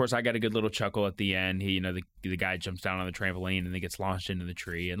together, and of course I got a good little chuckle at the end. He, the guy jumps down on the trampoline and then gets launched into the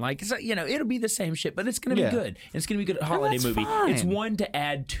tree, and like, it'll be the same shit, but it's gonna be good. It's gonna be a good holiday movie. fine. It's one to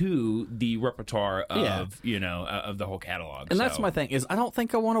add to the repertoire of of the whole catalog. And that's my thing is I don't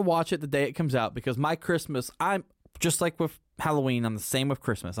think I want to watch it the day it comes out because my Christmas, I'm just like with Halloween, I'm the same with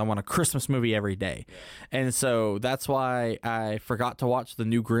Christmas. I want a Christmas movie every day. And so that's why I forgot to watch the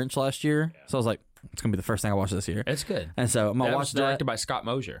new Grinch last year. So I was like, it's going to be the first thing I watch this year. It's good. And so I'm going to watch that. Directed by Scott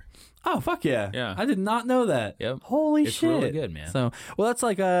Mosier. Oh, fuck yeah. Yeah. I did not know that. Yep. Holy It's shit. really good, man. So, well, that's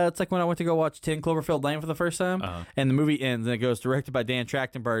like it's like when I went to go watch 10 Cloverfield Lane for the first time, and the movie ends, and it goes directed by Dan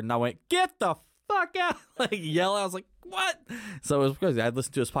Trachtenberg, and I went, get the fuck out. Like, yell. I was like, what? So it was crazy. I'd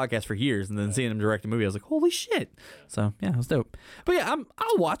listened to his podcast for years, and then seeing him direct a movie, I was like, holy shit. So, yeah, it was dope. But yeah,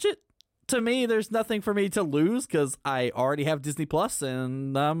 I'll watch it. To me, there's nothing for me to lose because I already have Disney Plus,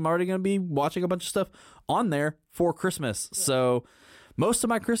 and I'm already going to be watching a bunch of stuff on there for Christmas. So most of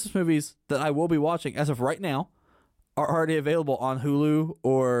my Christmas movies that I will be watching as of right now are already available on Hulu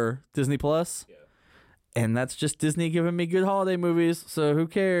or Disney Plus. And that's just Disney giving me good holiday movies. So who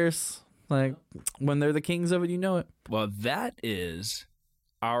cares? Like, when they're the kings of it, you know it. Well, that is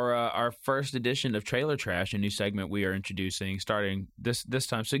our first edition of Trailer Trash, a new segment we are introducing starting this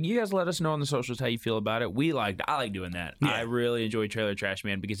time. So you guys let us know on the socials how you feel about it. I like doing that. Yeah. I really enjoy Trailer Trash,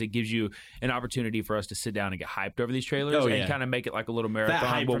 man, because it gives you an opportunity for us to sit down and get hyped over these trailers and kind of make it like a little marathon. That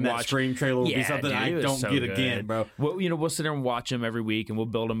hype we'll from that Scream trailer will be something dude, I it was don't so get good. again, bro. Well, we'll sit there and watch them every week, and we'll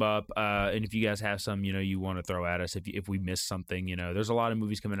build them up. And if you guys have some, you want to throw at us, if we miss something, there's a lot of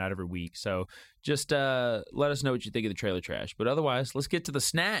movies coming out every week. So just let us know what you think of the Trailer Trash. But otherwise, let's get to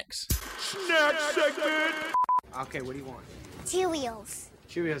the snacks. Snack segment! Okay, what do you want? Cheerios.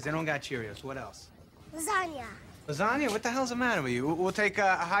 Cheerios, they don't got Cheerios. What else? Lasagna. Lasagna? What the hell's the matter with you? We'll take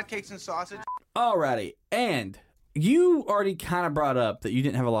hotcakes and sausage. Alrighty. And you already kind of brought up that you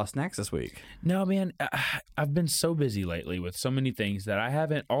didn't have a lot of snacks this week. No, man, I've been so busy lately with so many things that I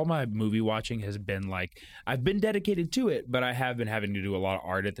haven't. All my movie watching has been like I've been dedicated to it, but I have been having to do a lot of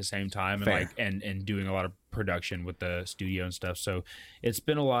art at the same time, Fair. and doing a lot of production with the studio and stuff. So it's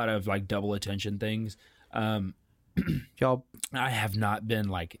been a lot of like double attention things. Y'all, I've not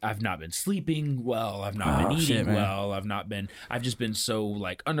been sleeping well. I've not been eating well. I've just been so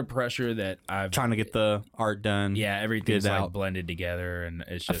like under pressure that I've trying to get the art done. Yeah, everything's Get it like out. blended together, and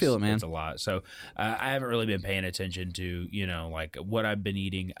it's just I feel it, man. It's a lot. So I haven't really been paying attention to like what I've been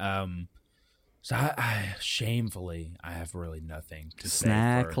eating. So I shamefully I have really nothing to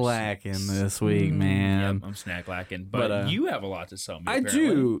Snack say. lacking this week, man. Yep, I'm snack lacking, but you have a lot to sell me. I apparently.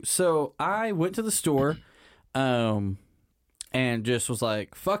 do. So I went to the store, and just was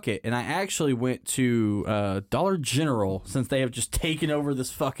like, fuck it. And I actually went to Dollar General, since they have just taken over this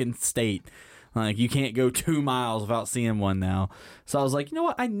fucking state. Like, you can't go 2 miles without seeing one now. So I was like, you know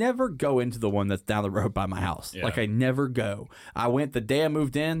what? I never go into the one that's down the road by my house. Yeah. Like, I never go. I went the day I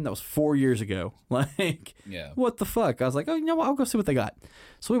moved in. That was 4 years ago. Like, what the fuck? I was like, oh, you know what? I'll go see what they got.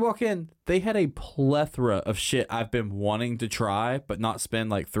 So we walk in. They had a plethora of shit I've been wanting to try, but not spend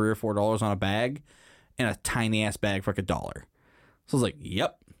like $3 or $4 on a bag, and a tiny ass bag for like $1. So I was like,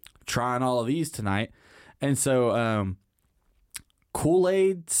 yep, trying all of these tonight. And so,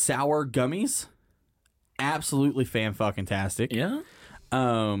 Kool-Aid sour gummies, absolutely fan-fucking-tastic. Yeah.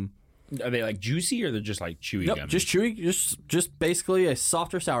 Are they like juicy or they're just like chewy Nope, gummies? just chewy, just basically a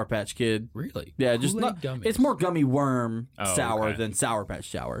softer Sour Patch Kid. Really? Yeah, just Kool-Aid not. gummies. It's more gummy worm sour okay. than Sour Patch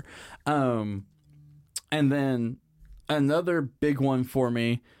sour. And then another big one for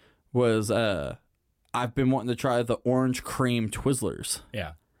me was I've been wanting to try the orange cream Twizzlers.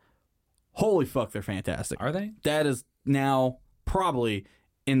 Yeah. Holy fuck, they're fantastic. Are they? That is now probably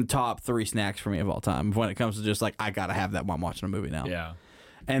in the top 3 snacks for me of all time when it comes to just like I gotta have that while I'm watching a movie now. Yeah.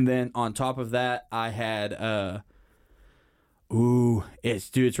 And then on top of that, I had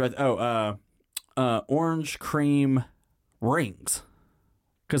it's right. Orange cream rings,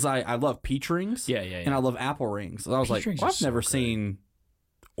 because I love peach rings. Yeah. And I love apple rings. And I was Peach like, rings well, are I've never so good. seen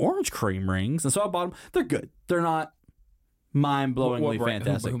orange cream rings, and so I bought them. They're good. They're not mind-blowingly What brand-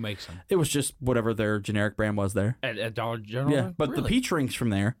 fantastic. Who makes them? It was just whatever their generic brand was there. At Dollar General? Yeah, but the Really? peach rings from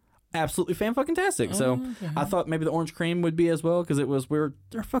there, absolutely fan-fucking-tastic. So I thought maybe the orange cream would be as well, because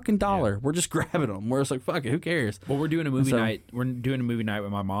they're a fucking $1. We're just grabbing them. We're just like, fuck it, who cares? Well, we're doing a movie So- night. We're doing a movie night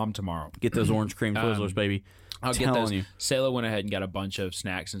with my mom tomorrow. Get those orange cream Twizzlers, baby. I'll get Telling those. you. Sayla went ahead and got a bunch of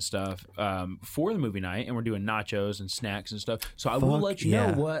snacks and stuff for the movie night, and we're doing nachos and snacks and stuff. So I will Fuck let you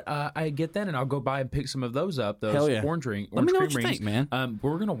yeah. know what I get then, and I'll go by and pick some of those up. Those Hell yeah. orange Let me cream know what you rings, think, man.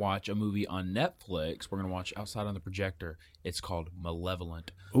 We're gonna watch a movie on Netflix. We're gonna watch Outside on the Projector. It's called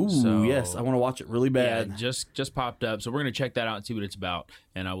Malevolent. Ooh, So, yes, I want to watch it really Yeah, bad. just popped up, so we're gonna check that out and see what it's about,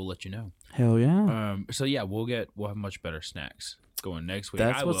 and I will let you know. Hell yeah. So yeah, we'll have much better snacks going next week.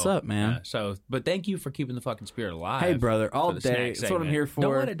 That's I what's will. up, man. But thank you for keeping the fucking spirit alive. Hey, brother, all for the day. snack That's what I'm segment. here for.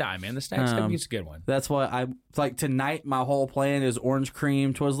 Don't let it die, man. The snack segment's a good one. That's why I like tonight. My whole plan is orange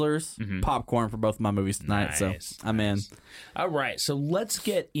cream Twizzlers, popcorn for both of my movies tonight. Nice, So I'm in. All right, so let's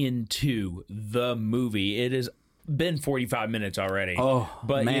get into the movie. It has been 45 minutes already. Oh,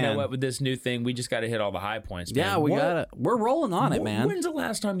 but you know man. what? With this new thing, we just got to hit all the high points. Man. Yeah, we got it. We're rolling on it, man. When's the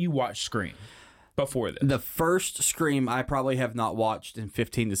last time you watched Scream? Before this, The first Scream I probably have not watched in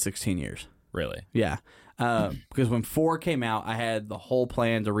 15 to 16 years. really? Yeah. Because when 4 came out, I had the whole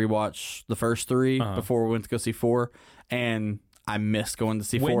plan to rewatch the first 3 before we went to go see 4, and I missed going to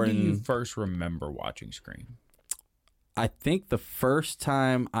see 4. When do you And first remember watching Scream? I think the first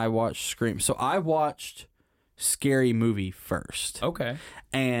time I watched Scream, so I watched Scary Movie first. Okay.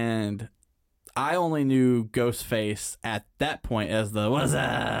 And I only knew Ghostface at that point as the "what's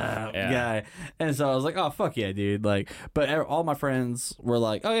up" guy, and so I was like, "Oh fuck yeah, dude!" Like, but all my friends were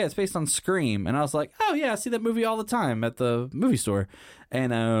like, "Oh yeah, it's based on Scream," and I was like, "Oh yeah, I see that movie all the time at the movie store,"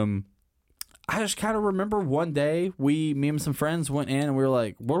 and I just kind of remember one day me and some friends went in and we were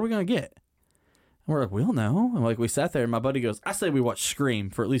like, "What are we gonna get?" And we're like, "We don't know." And like we sat there, and my buddy goes, "I say we watch Scream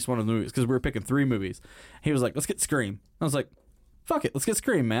for at least one of the movies because we were picking 3 movies." He was like, "Let's get Scream." I was like, "Fuck it, let's get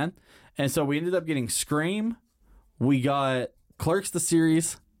Scream, man." And so we ended up getting Scream, we got Clerks the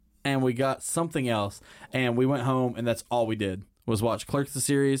series, and we got something else. And we went home, and that's all we did was watch Clerks the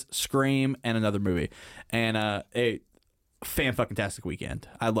series, Scream, and another movie. And a fan-fucking-tastic weekend.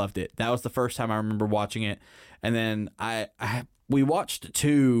 I loved it. That was the first time I remember watching it. And then we watched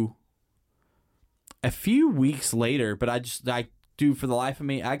 2 a few weeks later, but dude, for the life of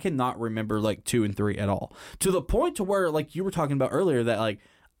me, I cannot remember like 2 and 3 at all. To the point to where, like you were talking about earlier, that like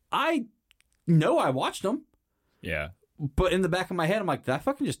I know I watched them, Yeah. but in the back of my head, I'm like, did I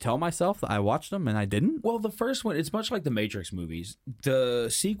fucking just tell myself that I watched them and I didn't? Well, the first one, it's much like the Matrix movies. The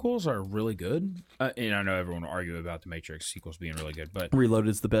sequels are really good. And I know everyone will argue about the Matrix sequels being really good, but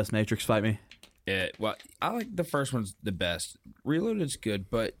Reloaded's the best Matrix, fight me. well, I like the first one's the best. Reloaded's good,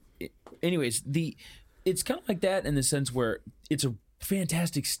 but anyways, it's kind of like that in the sense where it's a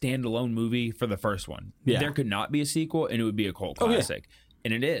fantastic standalone movie for the first one. Yeah. There could not be a sequel, and it would be a cult Oh, yeah. classic.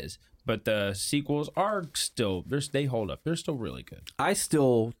 And it is. But the sequels are still, they hold up. They're still really good. I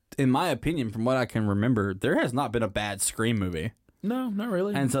still, in my opinion, from what I can remember, there has not been a bad Scream movie. No, not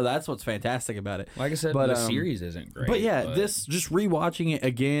really. And so that's what's fantastic about it. Like I said, But, the series isn't great. But yeah, this, just rewatching it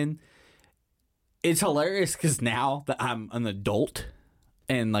again, it's hilarious because now that I'm an adult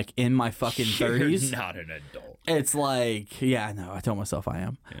and like in my fucking 30s, You're not an adult. it's like, yeah, I know. I tell myself I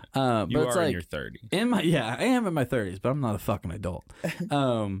am. You but it's are like, in your 30s. I am in my 30s, but I'm not a fucking adult.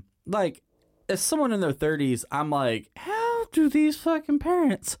 Like, as someone in their 30s, I'm like, how do these fucking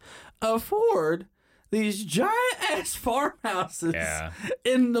parents afford these giant ass farmhouses Yeah.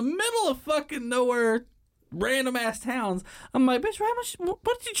 in the middle of fucking nowhere, random ass towns? I'm like, bitch, how much?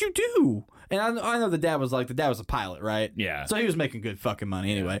 What did you do? And I know the dad was a pilot, right? Yeah. So he was making good fucking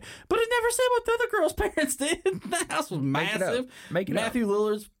money anyway. But it never said what the other girl's parents did. That house was Make it up. massive. Make it up. Matthew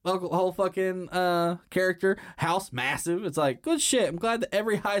Lillard's whole fucking character, house massive. It's like, good shit. I'm glad that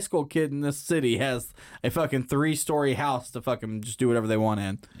every high school kid in this city has a fucking 3-story house to fucking just do whatever they want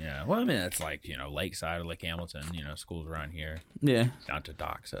in. Yeah. Well, I mean, it's like, Lakeside or Lake Hamilton, schools around here. Yeah. Not to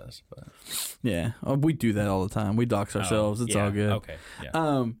dox us, but. Yeah. We do that all the time. We dox ourselves. It's yeah. all good. Okay.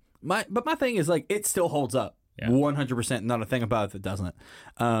 Yeah. My thing is, like, it still holds up. Yeah. 100%. Not a thing about it that doesn't.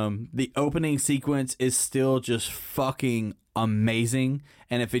 The opening sequence is still just fucking amazing.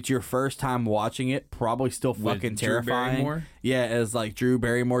 And if it's your first time watching it, probably still fucking Drew terrifying. Barrymore? Yeah, as like Drew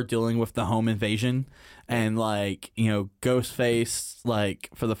Barrymore dealing with the home invasion and like, Ghostface, like,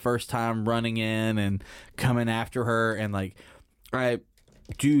 for the first time running in and coming after her. And like,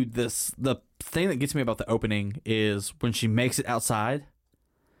 dude, the thing that gets me about the opening is when she makes it outside.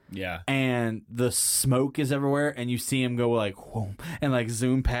 Yeah. And the smoke is everywhere, and you see him go like, whoa, and like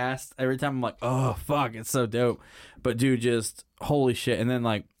zoom past every time. I'm like, oh fuck, it's so dope. But dude, just holy shit. And then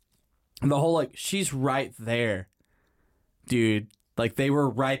like the whole like she's right there, dude. Like they were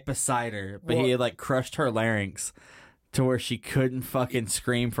right beside her, but he had like crushed her larynx. to where she couldn't fucking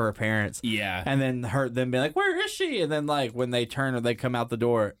scream for her parents. Yeah. And then them be like, where is she? And then like when they turn or they come out the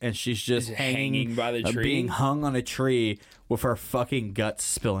door and she's just hanging by the tree, being hung on a tree with her fucking guts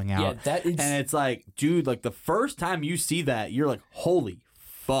spilling out. Yeah, that is. And it's like, dude, like the first time you see that, you're like, holy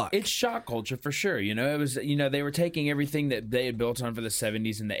fuck. It's shock culture for sure. You know, it was, you know, they were taking everything that they had built on for the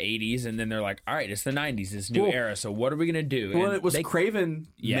 70s and the 80s, and then they're like, all right, it's the 90s, this new era, so what are we going to do? Well, and it was Craven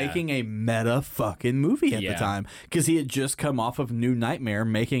Yeah. making a meta fucking movie at the Yeah. time because he had just come off of New Nightmare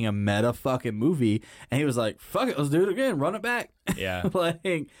making a meta fucking movie, and he was like, fuck it, let's do it again, run it back. Yeah.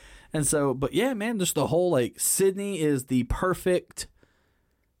 Like, and so, but yeah, man, just the whole, like, Sydney is the perfect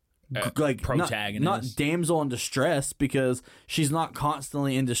like protagonist. not damsel in distress because she's not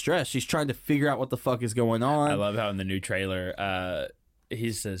constantly in distress. She's trying to figure out what the fuck is going on. I love how in the new trailer,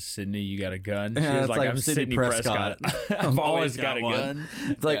 he says, Sydney, you got a gun? She's Yeah, it's like, I'm Sydney Prescott. I've always got a gun.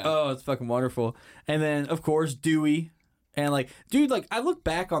 It's like, oh, it's fucking wonderful. And then, of course, Dewey. And, like, dude, like, I look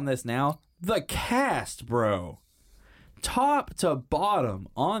back on this now. The cast, bro. Top to bottom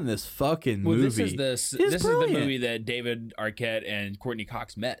on this fucking movie. Well, this is the brilliant. movie that David Arquette and Courtney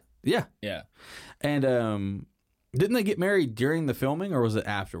Cox met. Yeah. Yeah. And, didn't they get married during the filming or was it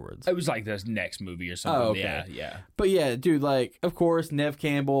afterwards? It was like this next movie or something. Oh, okay. Yeah, yeah. But yeah, dude, like, of course, Nev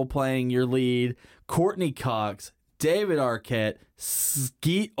Campbell playing your lead, Courtney Cox, David Arquette,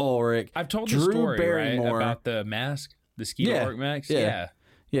 Skeet Ulrich, I've told Drew the story, Barrymore. right, about the mask, the Skeet Yeah. Ulrich mask. Yeah.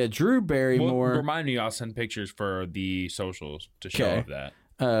 Yeah, Drew Well, Barrymore, remind me, I'll send pictures for the socials to show Okay. of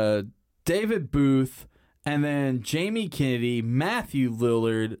that. David Booth, and then Jamie Kennedy, Matthew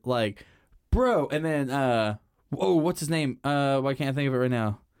Lillard, like, bro, and then, what's his name? Why can't I think of it right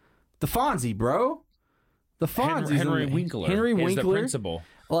now? The Fonzie, bro. The Fonzie. Henry Winkler. Henry is Winkler. the principal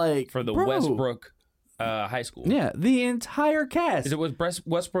Like, for the bro. Westbrook High School. Yeah, the entire cast. Is it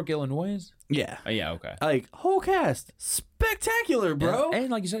Westbrook, Illinois? Yeah. Yeah, okay. Like, whole cast. Spectacular, bro. Yeah.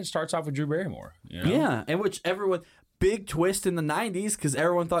 And like you said, it starts off with Drew Barrymore. You know? Yeah, and which everyone, big twist in the 90s because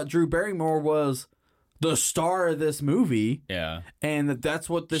everyone thought Drew Barrymore was the star of this movie. Yeah. And that's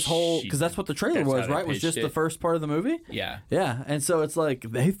what this whole, because that's what the trailer That's was, how they right? Was pitched just the it. first part of the movie. Yeah. Yeah, and so it's like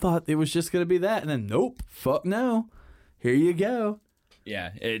they thought it was just going to be that, and then nope, fuck no. Here you go.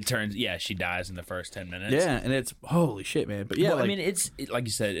 Yeah. It turns, she dies in the first 10 minutes. Yeah, and it's, holy shit, man. But yeah, Well, like, I mean, like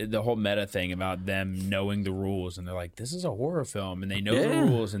you said, the whole meta thing about them knowing the rules, and they're like, "This is a horror film," and they know the Yeah.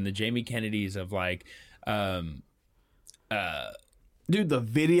 rules, and the Jamie Kennedys of like, dude, the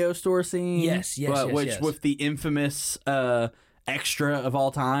video store scene. Yes, which yes. with the infamous extra of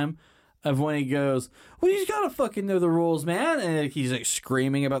all time of when he goes, well, you gotta fucking know the rules, man. And he's like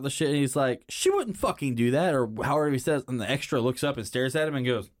screaming about the shit, and he's like, she wouldn't fucking do that, or however he says. And the extra looks up and stares at him and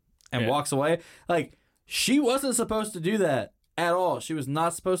goes, and walks away. Like, she wasn't supposed to do that at all. She was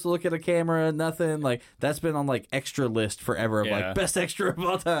not supposed to look at a camera, nothing. Like, that's been on like extra list forever of like best extra of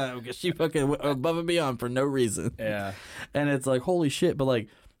all time because she fucking went above and beyond for no reason. yeah, And it's like, holy shit. But like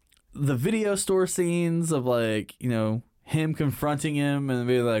the video store scenes of like, you know, him confronting him and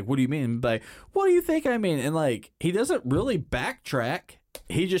be like, what do you mean? Like, what do you think I mean? And like, he doesn't really backtrack.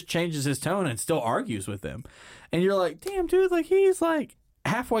 He just changes his tone and still argues with him. And you're like, damn, dude, like he's like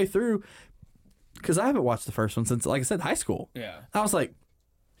halfway through. Because I haven't watched the first one since, like I said, high school. yeah. I was like,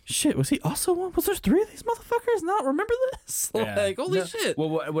 shit, was he also one? Was there 3 of these motherfuckers not remember this? Yeah. Like, holy No, shit. Well,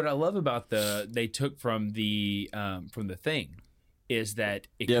 what I love about they took from the thing is that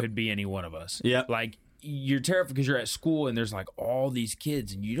it Yep. could be any one of us. Yep. Like, you're terrified because you're at school and there's like all these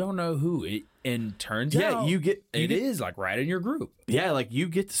kids and you don't know who it, and turns out you get it is like right in your group. Yeah, like you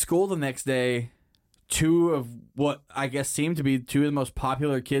get to school the next day, 2 of what I guess seem to be 2 of the most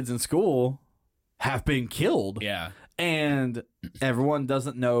popular kids in school have been killed. Yeah. And everyone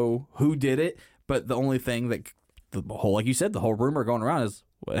doesn't know who did it, but the only thing that the whole, like you said, the whole rumor going around is,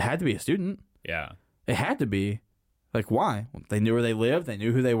 well, it had to be a student. Yeah. It had to be. Like, why? They knew where they lived. They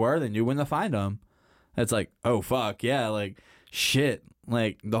knew who they were. They knew when to find them. It's like, oh, fuck. Yeah, like, shit.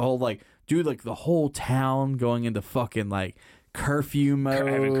 Like, the whole, like, dude, like, the whole town going into fucking, like, curfew mode.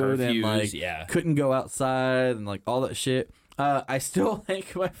 Having and, curfews, like, yeah. couldn't go outside and, like, all that shit. I still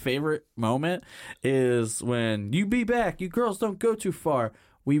think my favorite moment is when you be back. You girls don't go too far.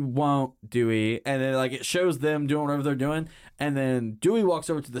 We won't, Dewey. And then, like, it shows them doing whatever they're doing. And then Dewey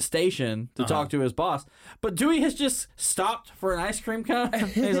walks over to the station to talk to his boss. But Dewey has just stopped for an ice cream cone. And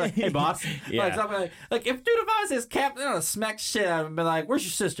he's like, hey, boss. Yeah. Like, something like, if Dude Device his cap, they're gonna smack shit out of him and be like, where's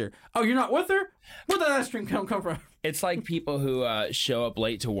your sister? Oh, you're not with her? Where'd that ice cream cone come from? It's like people who show up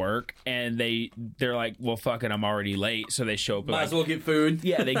late to work and they're like, well, fuck it, I'm already late, so they show up. Might as well get food.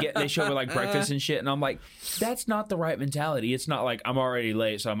 Yeah, they show up with like breakfast and shit, and I'm like, that's not the right mentality. It's not like I'm already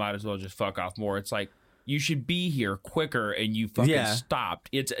late, so I might as well just fuck off more. It's like, You should be here quicker, and you fucking Yeah. stopped.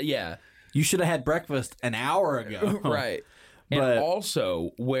 It's You should have had breakfast an hour ago. right. But- And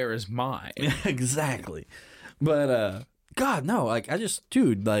also, where is mine? Exactly. But God, no, like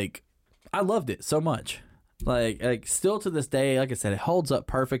dude, like I loved it so much. Like still to this day, like I said, it holds up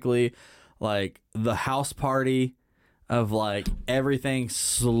perfectly. Like the house party of like everything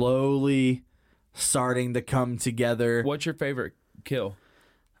slowly starting to come together. What's your favorite kill?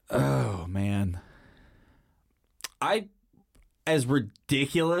 Oh man. As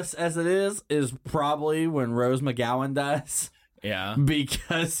ridiculous as it is probably when Rose McGowan dies. Yeah.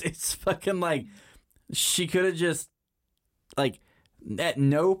 Because it's fucking like she could have just like at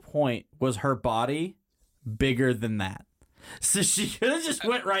no point was her body bigger than that. So she could have just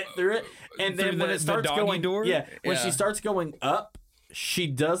went right through it, and then Through when the it starts doggy going door? when Yeah. she starts going up, she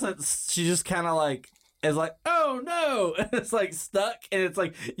doesn't. She just kind of like is like, oh no, and it's like stuck, and it's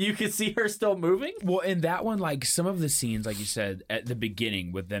like you can see her still moving. Well, in that one, like some of the scenes, like you said at the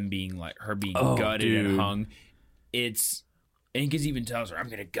beginning, with them being like her being Oh, gutted dude. and hung, it's Angus even tells her, "I'm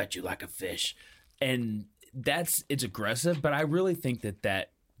gonna gut you like a fish," and it's aggressive. But I really think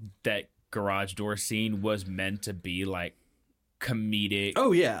that garage door scene was meant to be like comedic.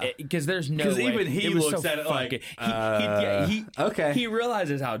 Oh yeah, Because there's no 'Cause way. even he was looks so at it like, fucking- okay. He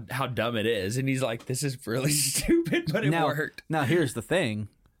realizes how dumb it is, and he's like, "This is really stupid," but it worked. Now here's the thing: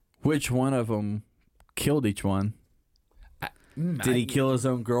 which one of them killed each one? Did he kill his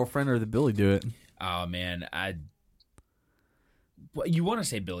own girlfriend, or did Billy do it? Oh man, well, you want to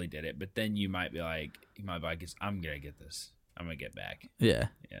say Billy did it, but then you might be like, I'm gonna get this. I'm gonna get back. Yeah.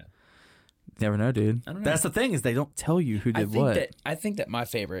 Yeah. Never know, dude. I don't know. That's the thing is they don't tell you who did what. I think that my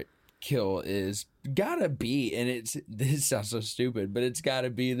favorite kill is gotta be, and this sounds so stupid, but it's gotta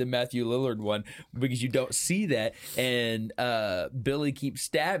be the Matthew Lillard one because you don't see that, and Billy keeps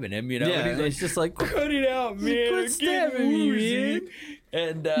stabbing him. You know, Yeah, and he's like, it's just like cut it out, man. quit I'm stabbing getting me, woozy." man.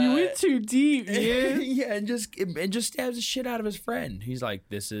 And you went too deep, man. yeah, and just stabs the shit out of his friend. He's like,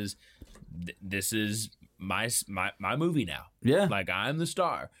 "This is my movie now. Yeah. like I'm the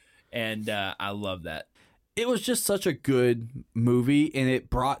star," and I love that. It was just such a good movie, and it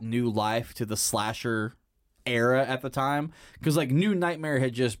brought new life to the slasher era at the time. Because like New Nightmare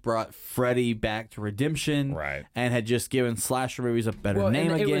had just brought Freddy back to redemption, Right. and had just given slasher movies a better Well, and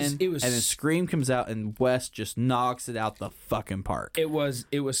name it again. was- and then Scream comes out, and West just knocks it out the fucking park. It was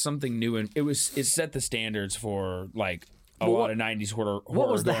something new, and it set the standards for like a Well, lot of 90s horror. What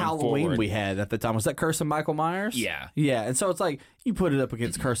was the going Halloween forward. we had at the time? Was that Curse of Michael Myers? Yeah. Yeah, and so it's like you put it up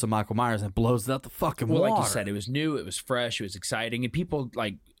against Curse of Michael Myers and it blows it out the fucking Well, water. like you said, it was new, it was fresh, it was exciting, and people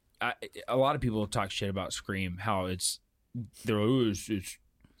like a lot of people talk shit about Scream, how it's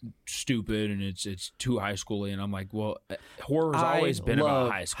stupid and it's too high schooly, and I'm like, well, horror's always been love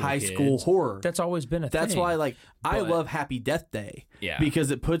about high school high kids. school horror. That's always been a thing. That's why, like, I But- love Happy Death Day. Yeah. Because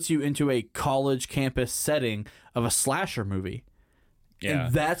it puts you into a college campus setting of a slasher movie. Yeah.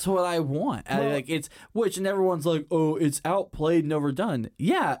 And that's what I want. Well- And everyone's like, oh, it's outplayed and overdone.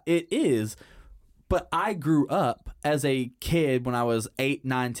 Yeah, it is. But I grew up as a kid when I was 8,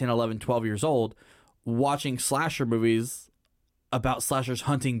 9, 10, 11, 12 years old watching slasher movies about slashers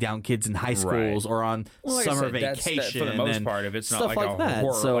hunting down kids in high schools or on Well, like I summer said, that's- vacation. for the most and part, if it's not stuff like a that.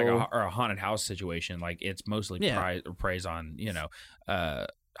 horror, So, or a haunted house situation, like it's mostly praise on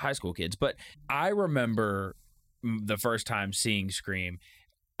high school kids. But I remember the first time seeing Scream,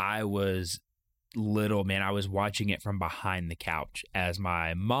 I was little, man. I was watching it from behind the couch as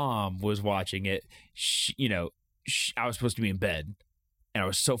my mom was watching it. I was supposed to be in bed. And I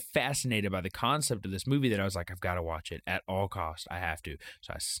was so fascinated by the concept of this movie that I was like, I've got to watch it at all costs. I have to.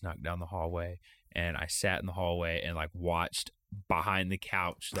 So I snuck down the hallway and I sat in the hallway and like watched behind the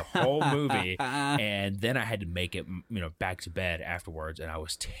couch the whole movie. And then I had to make it, back to bed afterwards. And I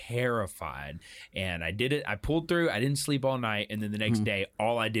was terrified. And I did it. I pulled through. I didn't sleep all night. And then the next day,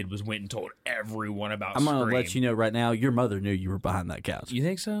 all I did was went and told everyone about I'm going to Scream. let you know right now, your mother knew you were behind that couch. You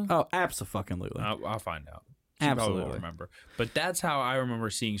think so? Oh, absolutely. I'll find out. She probably Absolutely. won't remember. But that's how I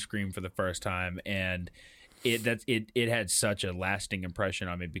remember seeing Scream for the first time, and it had such a lasting impression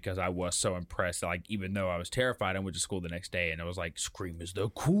on me because I was so impressed. Like, even though I was terrified, I went to school the next day and I was like, Scream is the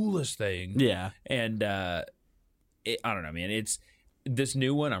coolest thing. Yeah. And I don't know, man. It's this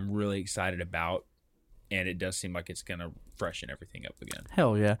new one I'm really excited about, and it does seem like it's gonna freshen everything up again.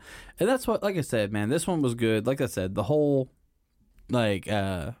 Hell yeah. And that's what, like I said, man, this one was good. Like I said, the whole, like,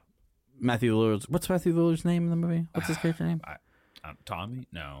 Matthew Lillard's, what's Matthew Lillard's name in the movie? What's his character name? Tommy?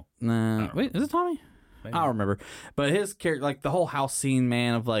 No. Wait, is it Tommy? maybe. I don't remember. But his character, like the whole house scene,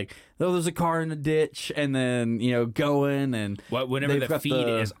 man, of like, oh, there's a car in the ditch, and then, going, and Whenever they've the got feed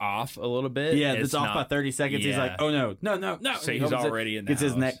is off a little bit. yeah, it's off by 30 seconds. He's like, oh, no. So He he's opens it, already in the gets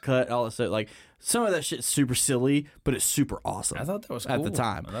his house. neck cut, all that stuff. Like, some of that shit's super silly, but it's super awesome. I thought that was at the cool.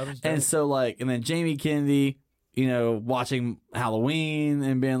 time. I thought it was And dope. so, like, and then Jamie Kennedy, watching Halloween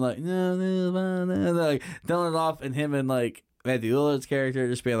and being like, no, like, telling it off, and him and, like, Matthew Lillard's character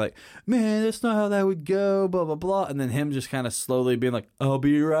just being like, man, that's not how that would go, blah, blah, blah. And then him just kind of slowly being like, I'll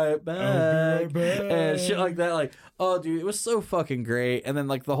be right back. And shit like that. Like, oh, dude, it was so fucking great. And then,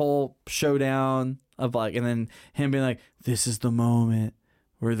 like, the whole showdown of, like, and then him being like, this is the moment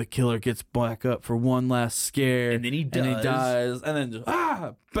where the killer gets back up for one last scare. And then he dies. And then just,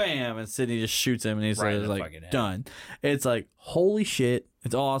 bam. And Sidney just shoots him, and he's Right in the like, fucking head. done. It's like, holy shit.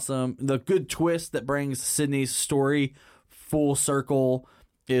 It's awesome. The good twist that brings Sidney's story full circle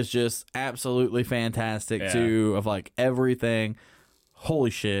is just absolutely fantastic, Yeah. too, of, like, everything.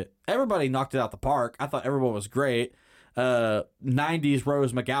 Holy shit. Everybody knocked it out the park. I thought everyone was great. 90s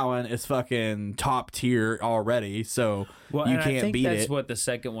Rose McGowan is fucking top tier already, so you and can't I think beat that's it. what the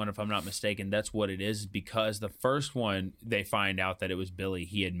second one, if I'm not mistaken, that's what it is, because the first one, they find out that it was Billy.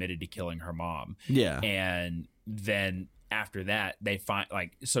 He admitted to killing her mom. Yeah. And then after that, they find,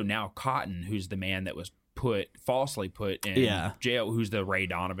 like, so now Cotton, who's the man that was falsely put in Yeah. jail, who's the Ray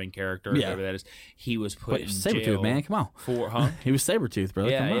Donovan character, or Yeah. whatever that is, he was put in Sabretooth, jail. man, come on. For, He was Sabretooth,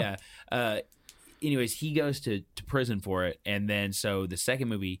 brother. Come on. yeah. Anyways, he goes to prison for it, and then so the second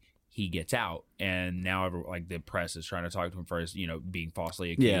movie he gets out, and now like the press is trying to talk to him for his, being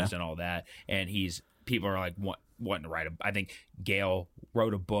falsely accused Yeah. and all that, and people are like wanting to write I think Gail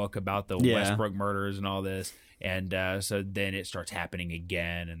wrote a book about the Yeah. Westbrook murders and all this, and so then it starts happening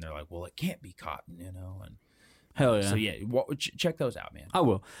again, and they're like, well, it can't be Cotton, and Hell yeah. so yeah, check those out, man. I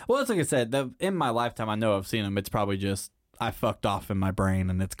will. Well, it's like I said, in my lifetime, I know I've seen them. It's probably just I fucked off in my brain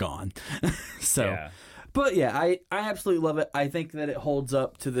and it's gone. So, Yeah. But yeah, I absolutely love it. I think that it holds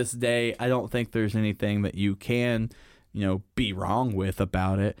up to this day. I don't think there's anything that you can, be wrong with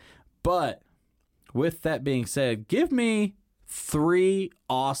about it. But with that being said, give me 3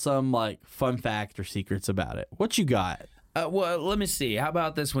 awesome, like, fun fact or secrets about it. What you got? Well, let me see. How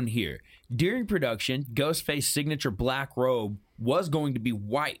about this one here? During production, Ghostface's signature black robe was going to be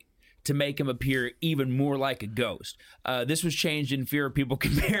white to make him appear even more like a ghost. This was changed in fear of people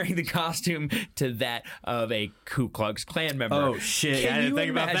comparing the costume to that of a Ku Klux Klan member. Oh, shit. Can I didn't you think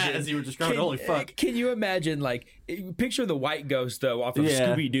about that imagine- as you were describing. Holy fuck. Can you imagine, like, picture the white ghost, though, off of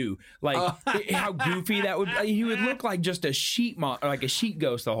Yeah. Scooby-Doo. Like, how goofy that would be. He would look like just a sheet like a sheet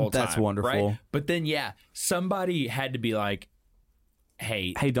ghost the whole time. That's wonderful. Right? But then, somebody had to be like,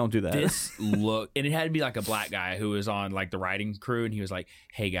 hey, Don't do that. this look, and it had to be like a black guy who was on like the writing crew, and he was like,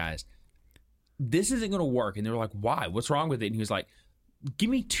 hey guys, this isn't gonna work. And they were like, why, what's wrong with it? And he was like,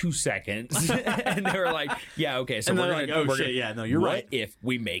 give me 2 seconds. And they were like, yeah, okay, so And we're they're gonna, like, oh, we're shit, gonna- yeah, no, you're what right. if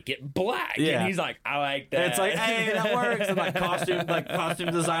we make it black? Yeah. And he's like, I like that. It's like, hey, that works. And like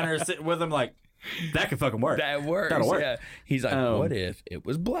costume designers sitting with him, like, that could fucking work. that works. That'll work. Yeah. He's like, Um, what if it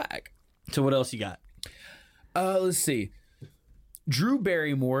was black? So what else you got? Let's see. Drew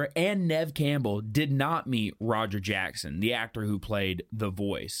Barrymore and Nev Campbell did not meet Roger Jackson, the actor who played the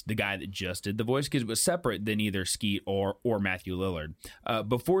voice, the guy that just did the voice, because it was separate than either Skeet or Matthew Lillard,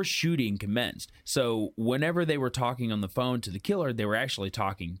 before shooting commenced. So whenever they were talking on the phone to the killer, they were actually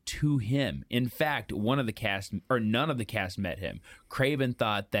talking to him. In fact, none of the cast met him. Craven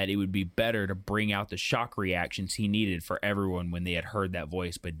thought that it would be better to bring out the shock reactions he needed for everyone when they had heard that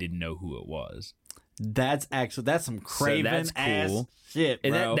voice but didn't know who it was. That's some Craven that's ass cool. shit,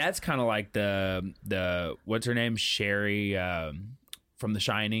 bro. And that's kind of like the what's her name, Sherry from The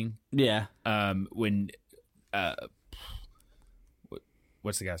Shining. Yeah. When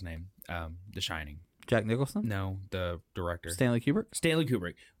what's the guy's name? The Shining. Jack Nicholson? No, the director. Stanley Kubrick? Stanley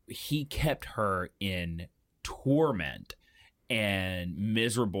Kubrick. He kept her in torment and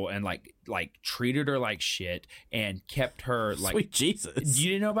miserable, and like treated her like shit, and kept her like. Sweet Jesus. You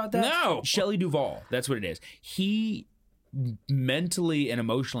didn't know about that? No. Shelley Duvall. That's what it is. He mentally and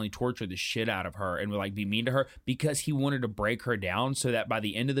emotionally tortured the shit out of her and would like be mean to her because he wanted to break her down so that by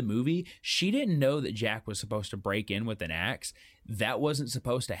the end of the movie, she didn't know that Jack was supposed to break in with an axe. That wasn't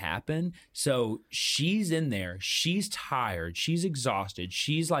supposed to happen. So she's in there. She's tired. She's exhausted.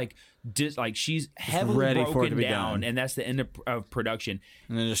 She's like she's heavily ready for it broken to be down. done. And that's the end of production.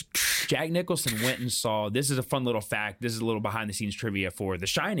 And then just Jack Nicholson went and saw, this is a fun little fact, this is a little behind the scenes trivia for The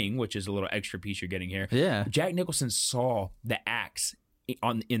Shining, which is a little extra piece you're getting here. Yeah. Jack Nicholson saw the axe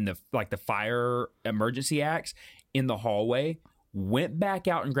in the fire emergency axe in the hallway went back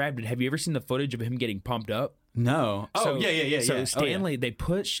out and grabbed it. Have you ever seen the footage of him getting pumped up? No. Oh, yeah. So Stanley, they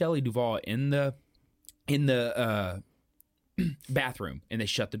put Shelley Duvall in the bathroom, and they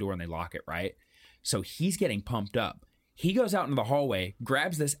shut the door and they lock it, right? So he's getting pumped up. He goes out into the hallway,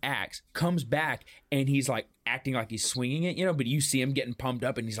 grabs this axe, comes back, and he's like acting like he's swinging it, but you see him getting pumped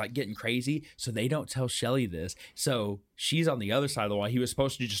up and he's like getting crazy. So they don't tell Shelley this. So she's on the other side of the wall. He was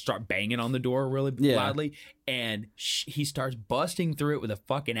supposed to just start banging on the door really loudly, and he starts busting through it with a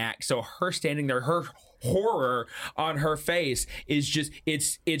fucking axe. So her standing there, her horror on her face is just,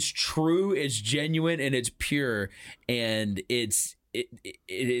 it's true, it's genuine, and it's pure, and it's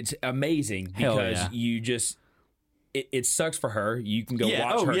amazing because you just... It sucks for her. You can go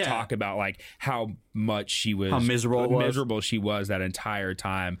watch her talk about like how much she was, how miserable she was that entire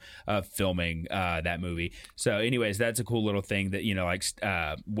time of filming that movie. So, anyways, that's a cool little thing that like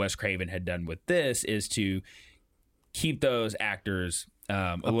Wes Craven had done with this, is to keep those actors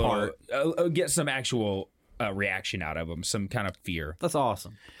apart, get some actual reaction out of them, some kind of fear. That's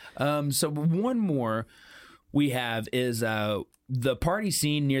awesome. So one more we have is the party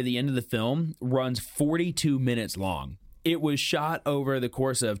scene near the end of the film runs 42 minutes long. It was shot over the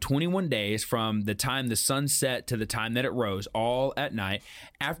course of 21 days from the time the sun set to the time that it rose, all at night.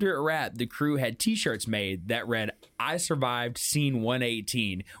 After it wrapped, the crew had t-shirts made that read, "I survived scene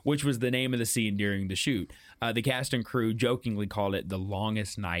 118," which was the name of the scene during the shoot. The cast and crew jokingly called it the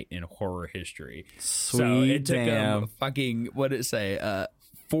longest night in horror history. Sweet, so it took damn. them fucking, what did it say?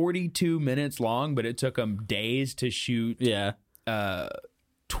 42 minutes long, but it took them days to shoot.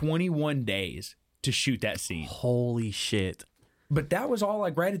 21 days to shoot that scene. Holy shit. But that was all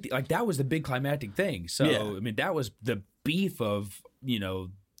like right at the, like that was the big climactic thing. So I mean, that was the beef of the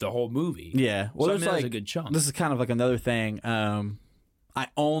whole movie. Yeah. Well, so, there's that was like a good chunk. This is kind of like another thing. I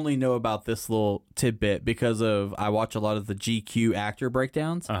only know about this little tidbit because of I watch a lot of the GQ actor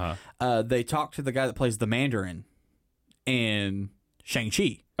breakdowns. They talk to the guy that plays the Mandarin in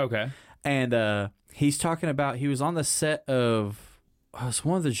Shang-Chi. Okay. And he's talking about, he was on the set of it's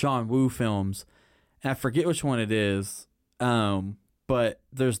one of the John Woo films, and I forget which one it is. But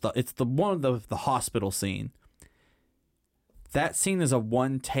there's it's the one of the hospital scene. That scene is a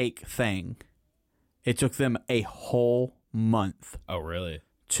one take thing. It took them a whole month. Oh, really?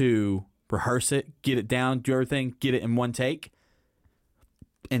 To rehearse it, get it down, do everything, get it in one take,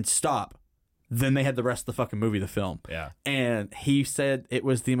 and stop. Then they had the rest of the fucking movie to film. Yeah. And he said it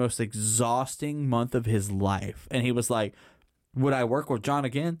was the most exhausting month of his life. And he was like, would I work with John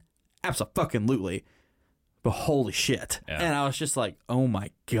again? Abso-fucking-lutely. But holy shit. Yeah. And I was just like, oh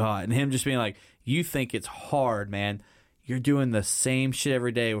my God. And him just being like, you think it's hard, man. You're doing the same shit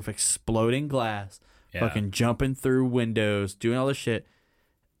every day with exploding glass, fucking jumping through windows, doing all this shit.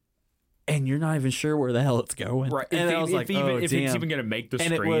 And you're not even sure where the hell it's going. Right. And I was like, if it's even going to make the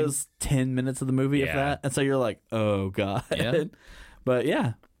screen. And it was 10 minutes of the movie, if that. And so you're like, oh, God. Yeah. But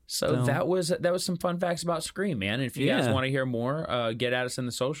yeah. So that was some fun facts about Scream, man. And if you guys want to hear more, get at us in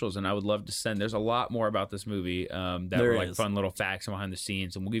the socials, and I would love to send. There's a lot more about this movie that there were like is. fun little facts behind the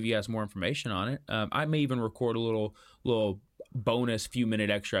scenes, and we'll give you guys more information on it. I may even record a little bonus few minute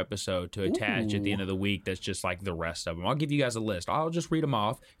extra episode to attach at the end of the week. That's just like the rest of them. I'll give you guys a list. I'll just read them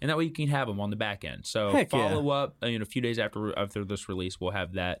off, and that way you can have them on the back end. So follow up. A few days after this release, we'll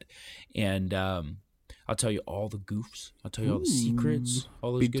have that, and I'll tell you all the goofs. I'll tell you all the secrets.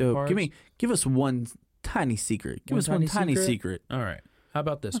 All those good parts. Give us one tiny secret. Give us one tiny secret. All right. How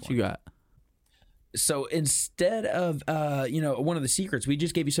about this What one? you got? So instead of one of the secrets, we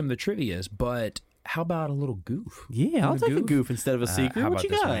just gave you some of the trivias, but how about a little goof? Yeah, I'll take a goof instead of a secret. How what about you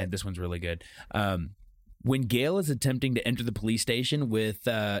this got? one? This one's really good. When Gail is attempting to enter the police station with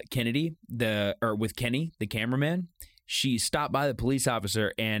Kenny, the cameraman, she's stopped by the police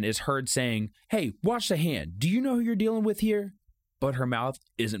officer and is heard saying, "Hey, watch the hand. Do you know who you're dealing with here?" But her mouth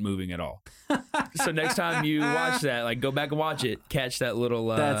isn't moving at all. So next time you watch that, like go back and watch it, catch that little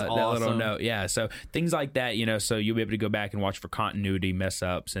That's awesome. that little note. Yeah, so things like that, so you'll be able to go back and watch for continuity mess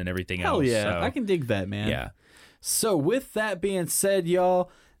ups and everything else. Hell yeah, So, I can dig that, man. Yeah. So with that being said, y'all,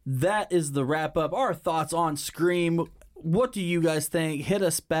 that is the wrap up. Our thoughts on Scream. What do you guys think? Hit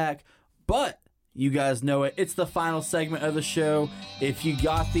us back. But you guys know it. It's the final segment of the show. If you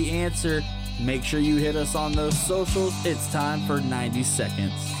got the answer, make sure you hit us on those socials. It's time for 90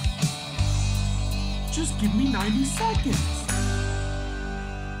 seconds. Just give me 90 seconds.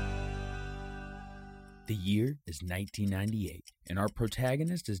 The year is 1998, and our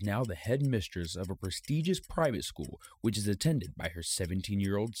protagonist is now the head mistress of a prestigious private school, which is attended by her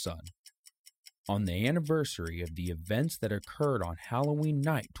 17-year-old son. On the anniversary of the events that occurred on Halloween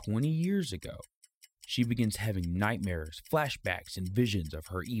night 20 years ago, she begins having nightmares, flashbacks, and visions of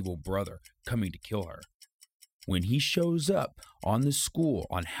her evil brother coming to kill her. When he shows up on the school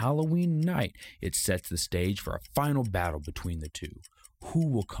on Halloween night, it sets the stage for a final battle between the two. Who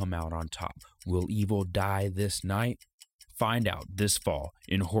will come out on top? Will evil die this night? Find out this fall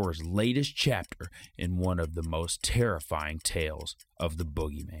in horror's latest chapter in one of the most terrifying tales of the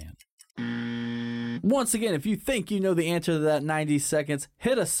Boogeyman. Once again, if you think you know the answer to that 90 seconds,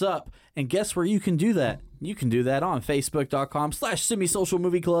 hit us up. And guess where you can do that? You can do that on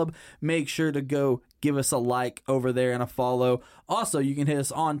Facebook.com/SemiSocialMovieClub. Make sure to go give us a like over there and a follow. Also, you can hit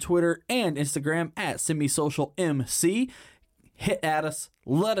us on Twitter and Instagram at SemiSocialMC. Hit at us.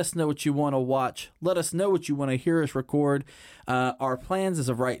 Let us know what you want to watch. Let us know what you want to hear us record. Our plans as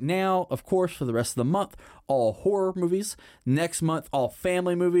of right now, of course, for the rest of the month, all horror movies. Next month, all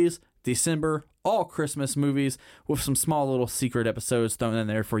family movies. December, all Christmas movies with some small little secret episodes thrown in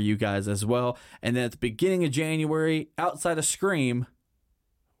there for you guys as well. And then at the beginning of January, outside of Scream,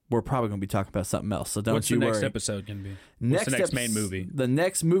 we're probably going to be talking about something else. So don't What's you worry. What's the next episode going to be? What's the next main movie? The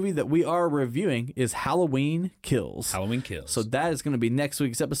next movie that we are reviewing is Halloween Kills. Halloween Kills. So that is going to be next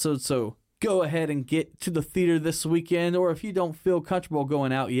week's episode. So go ahead and get to the theater this weekend. Or if you don't feel comfortable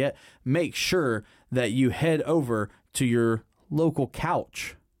going out yet, make sure that you head over to your local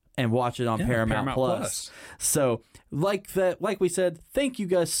couch and watch it on Paramount Plus. So like we said, thank you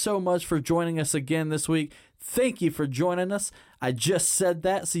guys so much for joining us again this week. Thank you for joining us. I just said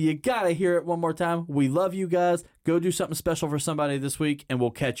that, so you got to hear it one more time. We love you guys. Go do something special for somebody this week, and we'll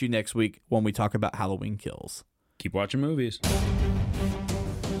catch you next week when we talk about Halloween Kills. Keep watching movies.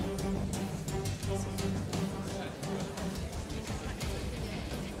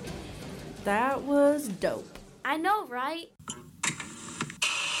 That was dope. I know, right?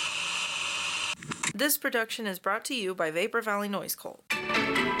 This production is brought to you by Vapor Valley Noise Cult.